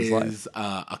father cost his is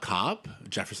a cop.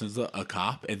 Jefferson's a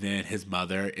cop, and then his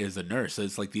mother is a nurse. So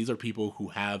it's like these are people who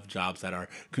have jobs that are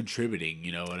contributing.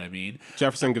 You know what I mean?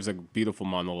 Jefferson gives a beautiful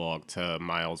monologue to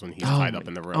Miles when he's tied up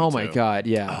in the room. Oh my too. god,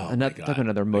 yeah. Oh my God.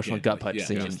 Another emotional Again, gut punch yeah,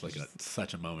 scene. just like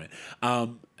such a moment.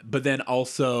 But then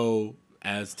also,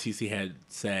 as TC had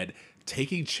said,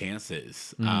 taking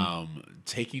chances,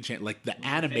 like the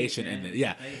animation in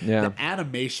the the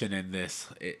animation in this.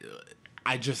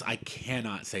 I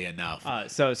cannot say enough.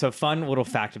 So fun little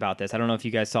fact about this. I don't know if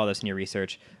you guys saw this in your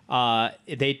research.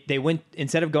 They went,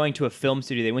 instead of going to a film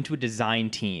studio, they went to a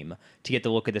design team to get the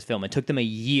look of this film. It took them a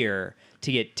year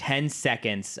to get 10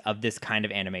 seconds of this kind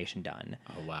of animation done.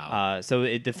 Oh, wow.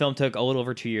 So the film took a little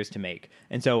over 2 years to make.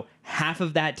 And so half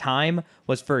of that time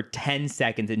was for 10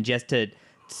 seconds and just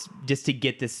to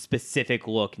get this specific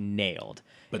look nailed.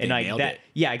 But and they like nailed that, it.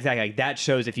 yeah, exactly. Like that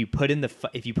shows if you put in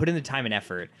the time and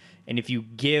effort, and if you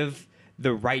give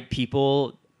the right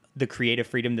people the creative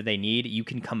freedom that they need, you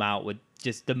can come out with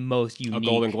just the most unique. A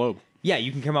Golden Globe. Yeah,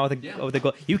 you can come out with a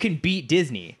goal. You can beat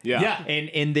Disney. Yeah.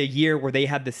 In the year where they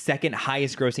had the second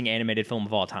highest grossing animated film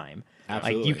of all time.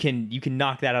 Absolutely. Like you can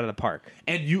knock that out of the park.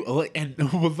 And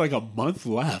with like a month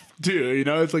left too,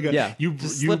 it's like you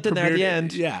slipped in there at the premiered-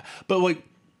 end. Yeah, but like,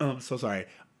 so sorry.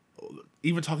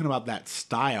 Even talking about that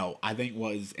style, I think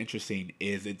what is interesting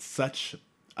is it's such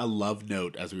a love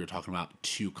note, as we were talking about,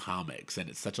 to comics, and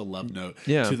it's such a love note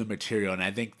to the material, and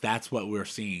I think that's what we're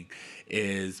seeing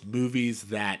is movies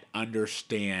that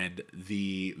understand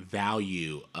the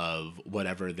value of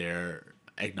whatever they're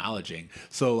acknowledging.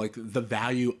 So like the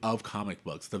value of comic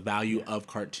books, the value of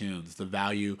cartoons, the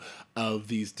value of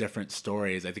these different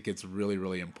stories. I think it's really,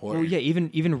 really important. Well, yeah,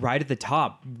 even right at the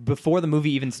top, before the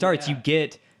movie even starts, you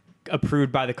get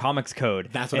approved by the Comics Code.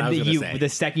 That's what and I was gonna say. The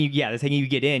second you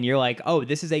get in, you're like, oh,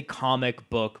 this is a comic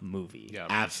book movie. Yeah.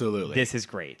 Absolutely. This is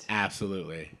great.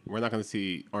 Absolutely. We're not going to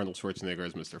see Arnold Schwarzenegger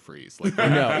as Mr. Freeze. Like, No,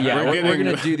 yeah, we're getting-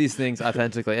 going to do these things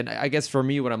authentically. And I guess for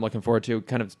me, what I'm looking forward to,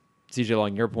 kind of CJ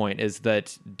along your point, is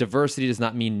that diversity does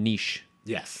not mean niche,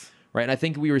 Yes. right? And I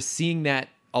think we were seeing that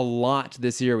a lot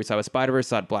this year. We saw with Spider-Verse,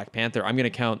 saw it Black Panther. I'm going to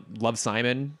count Love,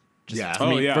 Simon. Just Yeah. for Oh,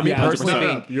 me, yeah. for me Yeah, personally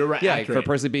 100%. being, You're right, Yeah, accurate. for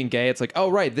personally being gay, it's like, oh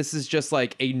right, this is just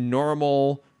like a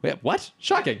normal. Wait, what?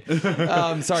 Shocking. Sorry,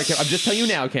 I'm just telling you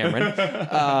now, Cameron.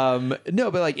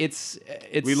 No, but like it's.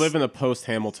 we live in a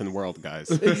post-Hamilton world, guys.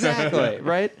 exactly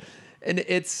right, and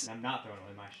it's. I'm not throwing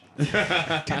away my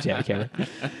shot. God damn it, Cameron.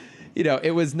 You know,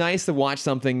 it was nice to watch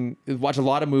a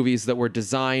lot of movies that were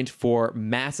designed for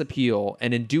mass appeal,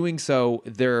 and in doing so,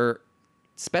 their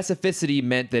specificity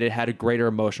meant that it had a greater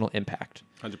emotional impact.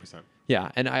 100%. Yeah,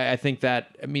 and I think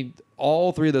that, I mean,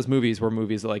 all three of those movies were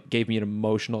movies that like gave me an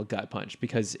emotional gut punch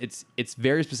because it's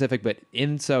very specific, but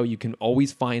in so you can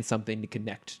always find something to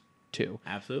connect to.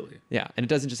 Absolutely. Yeah, and it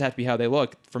doesn't just have to be how they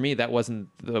look. For me, that wasn't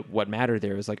what mattered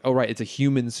there. It was like, oh, right, it's a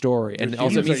human story. And it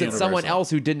also humans means are that someone universal. else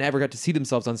who didn't ever get to see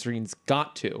themselves on screens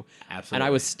got to. And I Absolutely.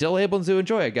 was still able to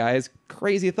enjoy it, guys.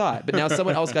 Crazy thought. But now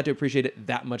someone else got to appreciate it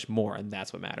that much more, and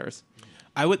that's what matters.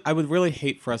 I would really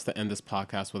hate for us to end this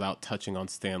podcast without touching on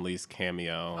Stan Lee's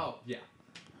cameo. yeah.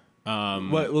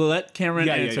 Well, let Cameron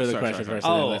Yeah, yeah, answer the sorry, question sorry, first.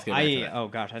 sorry. and then Oh, let's get back to that. oh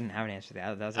gosh, I didn't have an answer to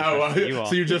that. That was a Oh, question for you well, all.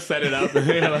 so you just set it up.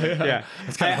 Yeah. I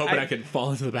was kind of hoping I could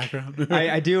fall into the background.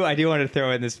 I do want to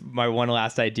throw in my one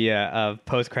last idea of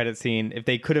post credit scene. If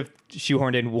they could have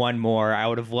shoehorned in one more, I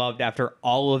would have loved after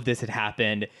all of this had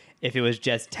happened if it was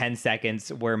just 10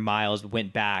 seconds where Miles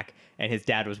went back and his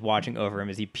dad was watching over him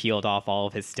as he peeled off all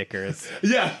of his stickers.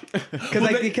 Yeah.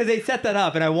 Because they set that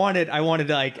up, and I wanted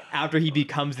to, like, after he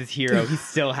becomes this hero, he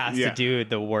still has Yeah. to do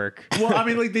the work. Well, I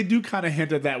mean, like they do kind of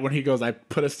hint at that when he goes, "I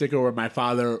put a sticker where my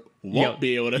father won't Yeah.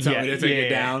 be able to tell me Yeah, to take yeah, it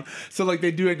yeah. down." So like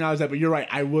they do acknowledge that, but you're right.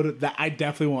 I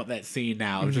definitely want that scene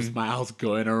now. Of just Miles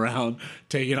going around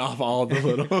taking off all the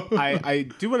little. I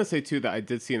do want to say too that I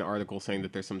did see an article saying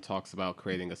that there's some talks about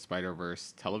creating a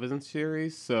Spider-Verse television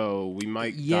series, so we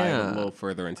might dive Yeah. a little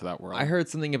further into that world. I heard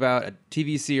something about a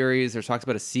TV series. There's talks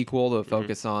about a sequel that would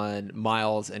focus on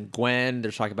Miles and Gwen.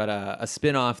 There's talk about a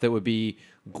spin-off that would be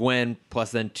Gwen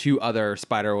plus then two other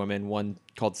Spider-Women, one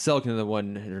called Silk and the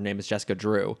one, her name is Jessica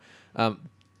Drew.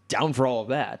 Down for all of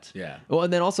that. Yeah. Well,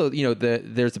 and then also, you know,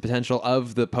 there's the potential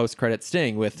of the post-credit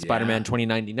sting with Spider-Man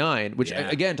 2099, which, Yeah.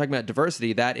 again, talking about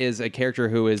diversity, that is a character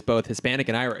who is both Hispanic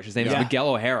and Irish. His name is Yeah.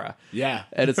 Miguel O'Hara. Yeah.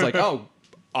 And it's like, oh,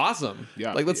 awesome.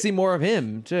 Yeah. Like, let's see more of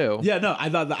him, too. Yeah, no, I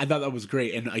thought that was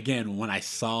great. And again, when I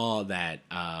saw that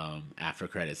after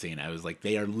credit scene, I was like,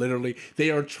 they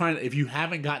are trying. If you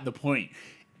haven't gotten the point,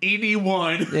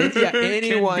 anyone,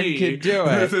 anyone can do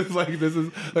it. This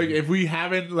is like if we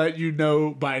haven't let you know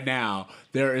by now,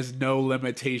 there is no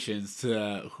limitations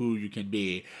to who you can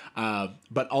be.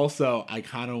 But also, I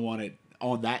kind of wanted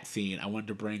on that scene. I wanted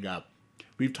to bring up.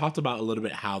 We've talked about a little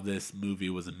bit how this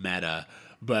movie was meta,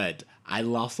 but I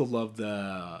also love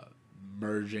the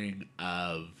merging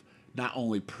of not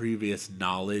only previous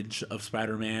knowledge of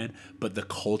Spider-Man, but the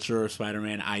culture of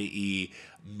Spider-Man, i.e.,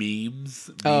 memes,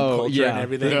 meme culture, and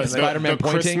everything. The And Spider-Man the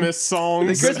pointing. Christmas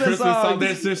songs. The Christmas songs.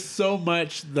 There's just so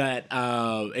much that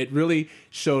it really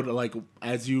showed, like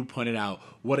as you pointed out,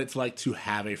 what it's like to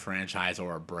have a franchise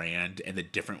or a brand and the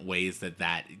different ways that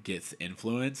gets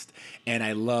influenced. And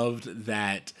I loved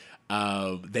that.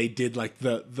 They did like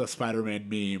the Spider-Man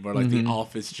meme or like the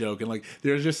Office joke, and like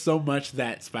there's just so much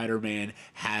that Spider-Man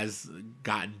has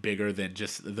gotten bigger than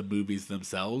just the movies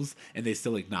themselves, and they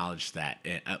still acknowledge that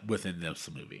within this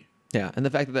movie. Yeah, and the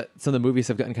fact that some of the movies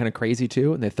have gotten kind of crazy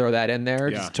too, and they throw that in there,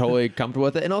 Yeah. just totally comfortable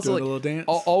with it, and also Doing a like little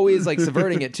dance. always like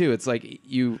subverting it too. It's like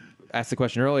you asked the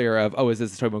question earlier of, oh, is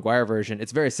this the Tobey Maguire version?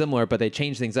 It's very similar, but they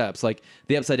change things up. It's like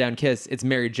the upside down kiss. It's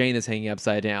Mary Jane that's hanging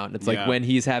upside down. It's like Yeah. when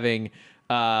he's having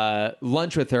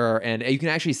lunch with her, and you can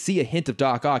actually see a hint of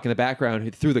Doc Ock in the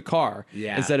background through the car.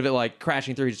 Yeah. Instead of it like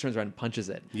crashing through, he just turns around and punches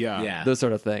it. Yeah. Yeah. Those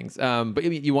sort of things. But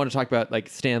you want to talk about like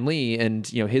Stan Lee, and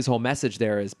you know his whole message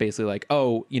there is basically like,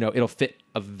 oh, you know, it'll fit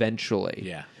eventually.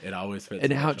 Yeah, it always fits.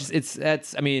 And how eventually.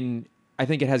 that's I mean, I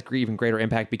think it has even greater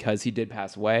impact because he did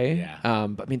pass away. Yeah.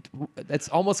 But I mean, that's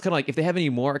almost kind of like if they have any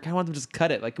more, I kind of want them to just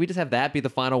cut it. Like, can we just have that be the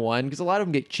final one? Because a lot of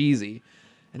them get cheesy,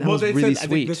 and that was they really said, I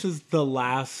sweet. think this is the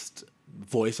last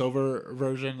voiceover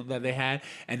version that they had,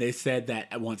 and they said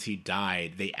that once he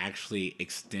died, they actually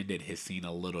extended his scene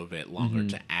a little bit longer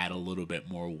to add a little bit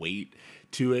more weight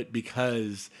to it,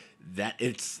 because that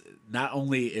it's not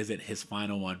only is it his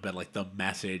final one, but like the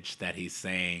message that he's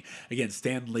saying. Again,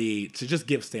 Stan Lee, to just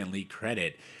give Stan Lee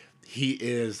credit, he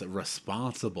is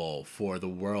responsible for the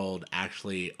world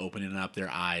actually opening up their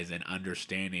eyes and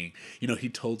understanding. You know, he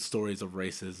told stories of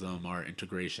racism or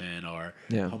integration or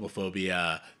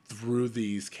homophobia through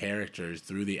these characters,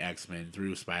 through the X-Men,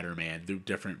 through Spider-Man, through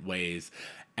different ways.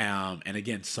 And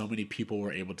again, so many people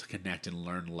were able to connect and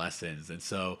learn lessons. And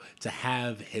so to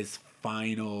have his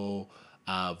final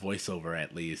voiceover,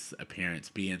 at least, appearance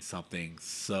being something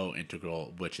so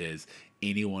integral, which is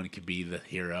anyone can be the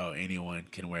hero, anyone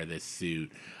can wear this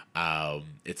suit.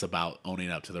 It's about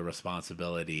owning up to the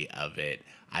responsibility of it,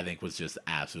 I think was just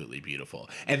absolutely beautiful.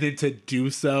 And then to do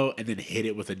so and then hit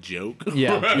it with a joke. Which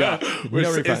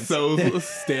is so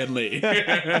Stan Lee.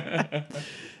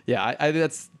 Yeah, I think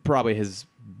that's probably his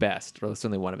best, or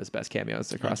certainly one of his best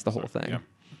cameos across the whole thing. Yeah.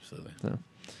 Absolutely. So.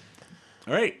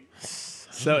 All right.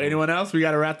 So anyone else? We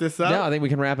got to wrap this up. No, I think we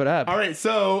can wrap it up. All right.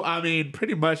 So, I mean,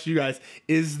 pretty much, you guys,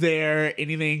 is there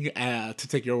anything, to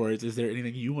take your words, is there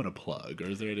anything you want to plug? Or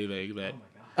is there anything that...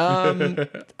 I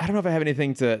don't know if I have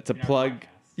anything to plug.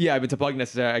 Yeah, I mean, to plug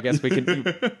necessarily. I guess we can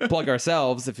plug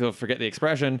ourselves, if you'll forget the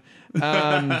expression.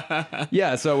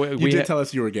 Yeah, so You did tell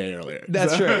us you were gay earlier.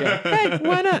 That's true. Yeah. Hey,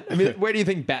 why not? I mean, where do you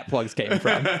think bat plugs came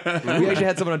from? We actually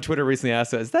had someone on Twitter recently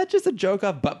ask us, is that just a joke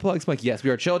off butt plugs? I'm like, yes, we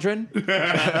are children.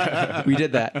 We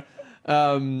did that.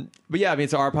 But yeah, I mean,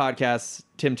 so our podcast,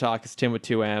 Tim Talk, is Tim with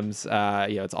 2 M's.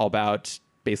 It's all about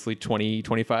basically 20,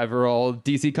 25-year-old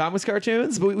DC Comics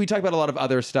cartoons. But we talk about a lot of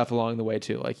other stuff along the way,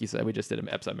 too. Like you said, we just did an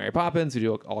episode of Mary Poppins. We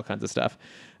do all kinds of stuff.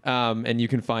 And you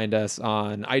can find us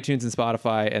on iTunes and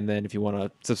Spotify. And then if you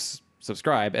want to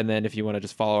subscribe, and then if you want to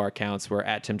just follow our accounts, we're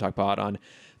at Tim Talk Pod on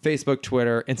Facebook,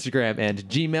 Twitter, Instagram, and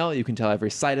Gmail. You can tell I've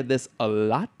recited this a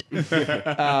lot.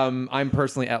 I'm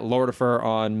personally at Lordifer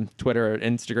on Twitter and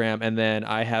Instagram. And then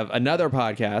I have another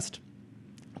podcast,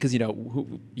 because,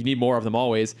 you need more of them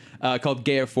always, called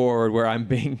Gay It Forward, where I'm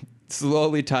being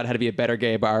slowly taught how to be a better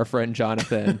gay by our friend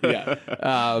Jonathan.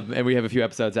 And we have a few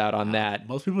episodes out on that.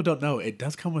 Most people don't know, it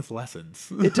does come with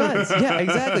lessons. It does. Yeah,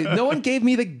 exactly. No one gave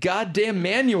me the goddamn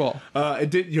manual.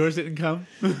 Yours didn't come?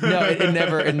 No, it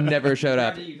never showed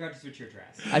up. You got to switch your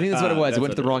address. I think that's what it was. It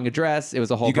went to the wrong address. It was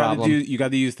a whole You got problem. you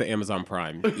got to use the Amazon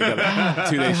Prime. You got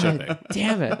 2-day shipping.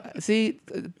 Damn it. See,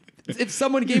 if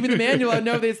someone gave me the manual, I'd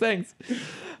know these things.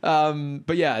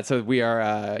 But yeah, so we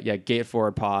are Gay It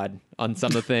Forward Pod on some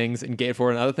of the things, and Gay It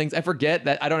Forward on other things. I forget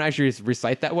that I don't actually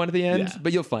recite that one at the end,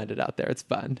 but you'll find it out there. It's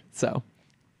fun. So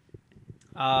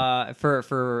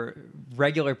for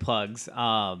regular plugs,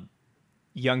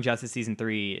 Young Justice Season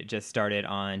 3 just started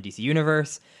on DC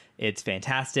Universe. It's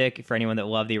fantastic. For anyone that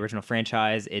loved the original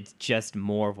franchise, it's just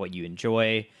more of what you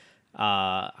enjoy.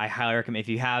 I highly recommend, if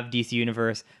you have DC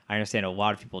Universe. I understand a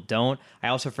lot of people don't. I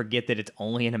also forget that it's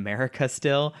only in America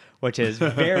still, which is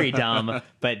very dumb,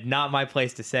 but not my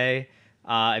place to say.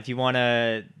 If you want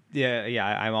to,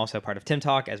 I'm also part of Tim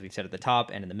Talk, as we've said at the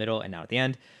top and in the middle and now at the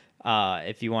end.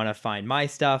 If you want to find my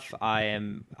stuff,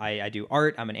 I do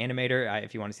art. I'm an animator.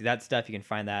 If you want to see that stuff, you can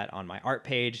find that on my art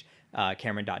page,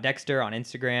 Cameron.Dexter on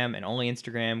Instagram, and only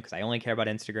Instagram, because I only care about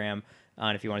Instagram.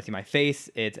 And if you want to see my face,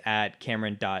 it's at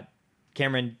Cameron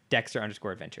Dexter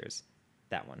 _adventures.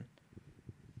 That one.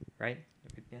 Right?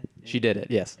 Yeah. she did it.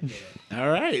 Yes. All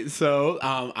right. So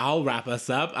I'll wrap us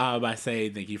up by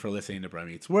saying thank you for listening to Bro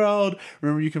Meets World.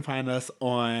 Remember, you can find us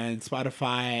on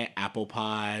Spotify, Apple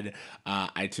Pod,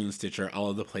 iTunes, Stitcher, all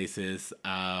of the places.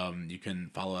 You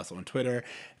can follow us on Twitter,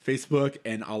 Facebook,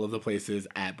 and all of the places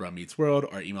at Bro Meets World,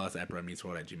 or email us at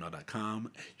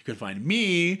bromeetsworld@gmail.com. You can find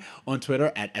me on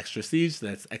Twitter at Extra Siege.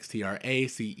 That's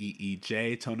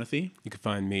XTRACEEJ, Tonathy. You can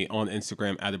find me on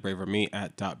Instagram at @braverme,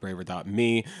 at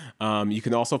 .braver.me. You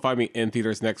can also find me in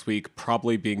theaters next week,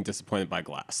 probably being disappointed by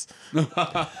Glass.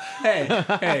 Hey,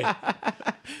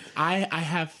 I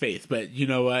have faith, but you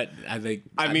know what? I mean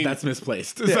that's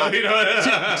misplaced. So, you know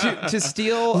what? to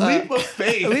steal leap of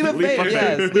faith. Leap of faith.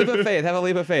 Yes, leap of faith. Have a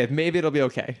leap of faith. Maybe it'll be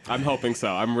okay. I'm hoping so.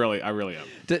 I really am.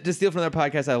 To steal from another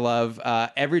podcast I love,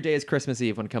 every day is Christmas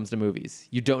Eve when it comes to movies.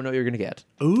 You don't know what you're going to get.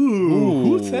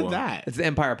 Ooh, who said that? It's the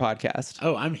Empire podcast.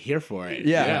 Oh, I'm here for it.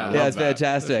 Yeah, it's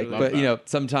fantastic. But you know,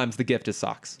 sometimes the gift is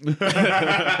socks.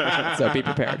 So be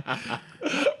prepared.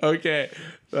 Okay.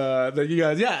 Thank you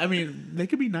guys. Yeah, I mean, they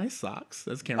could be nice socks,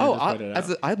 as Cameron just pointed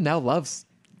out. I now love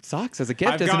socks as a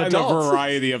gift. I've as an gotten adult. a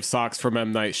variety of socks from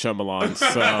M. Night Shyamalan,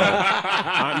 so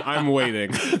I'm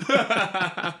waiting.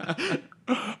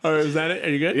 All right, is that it? Are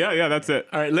you good? Yeah, that's it.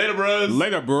 All right, later, bros.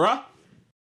 Later, bruh.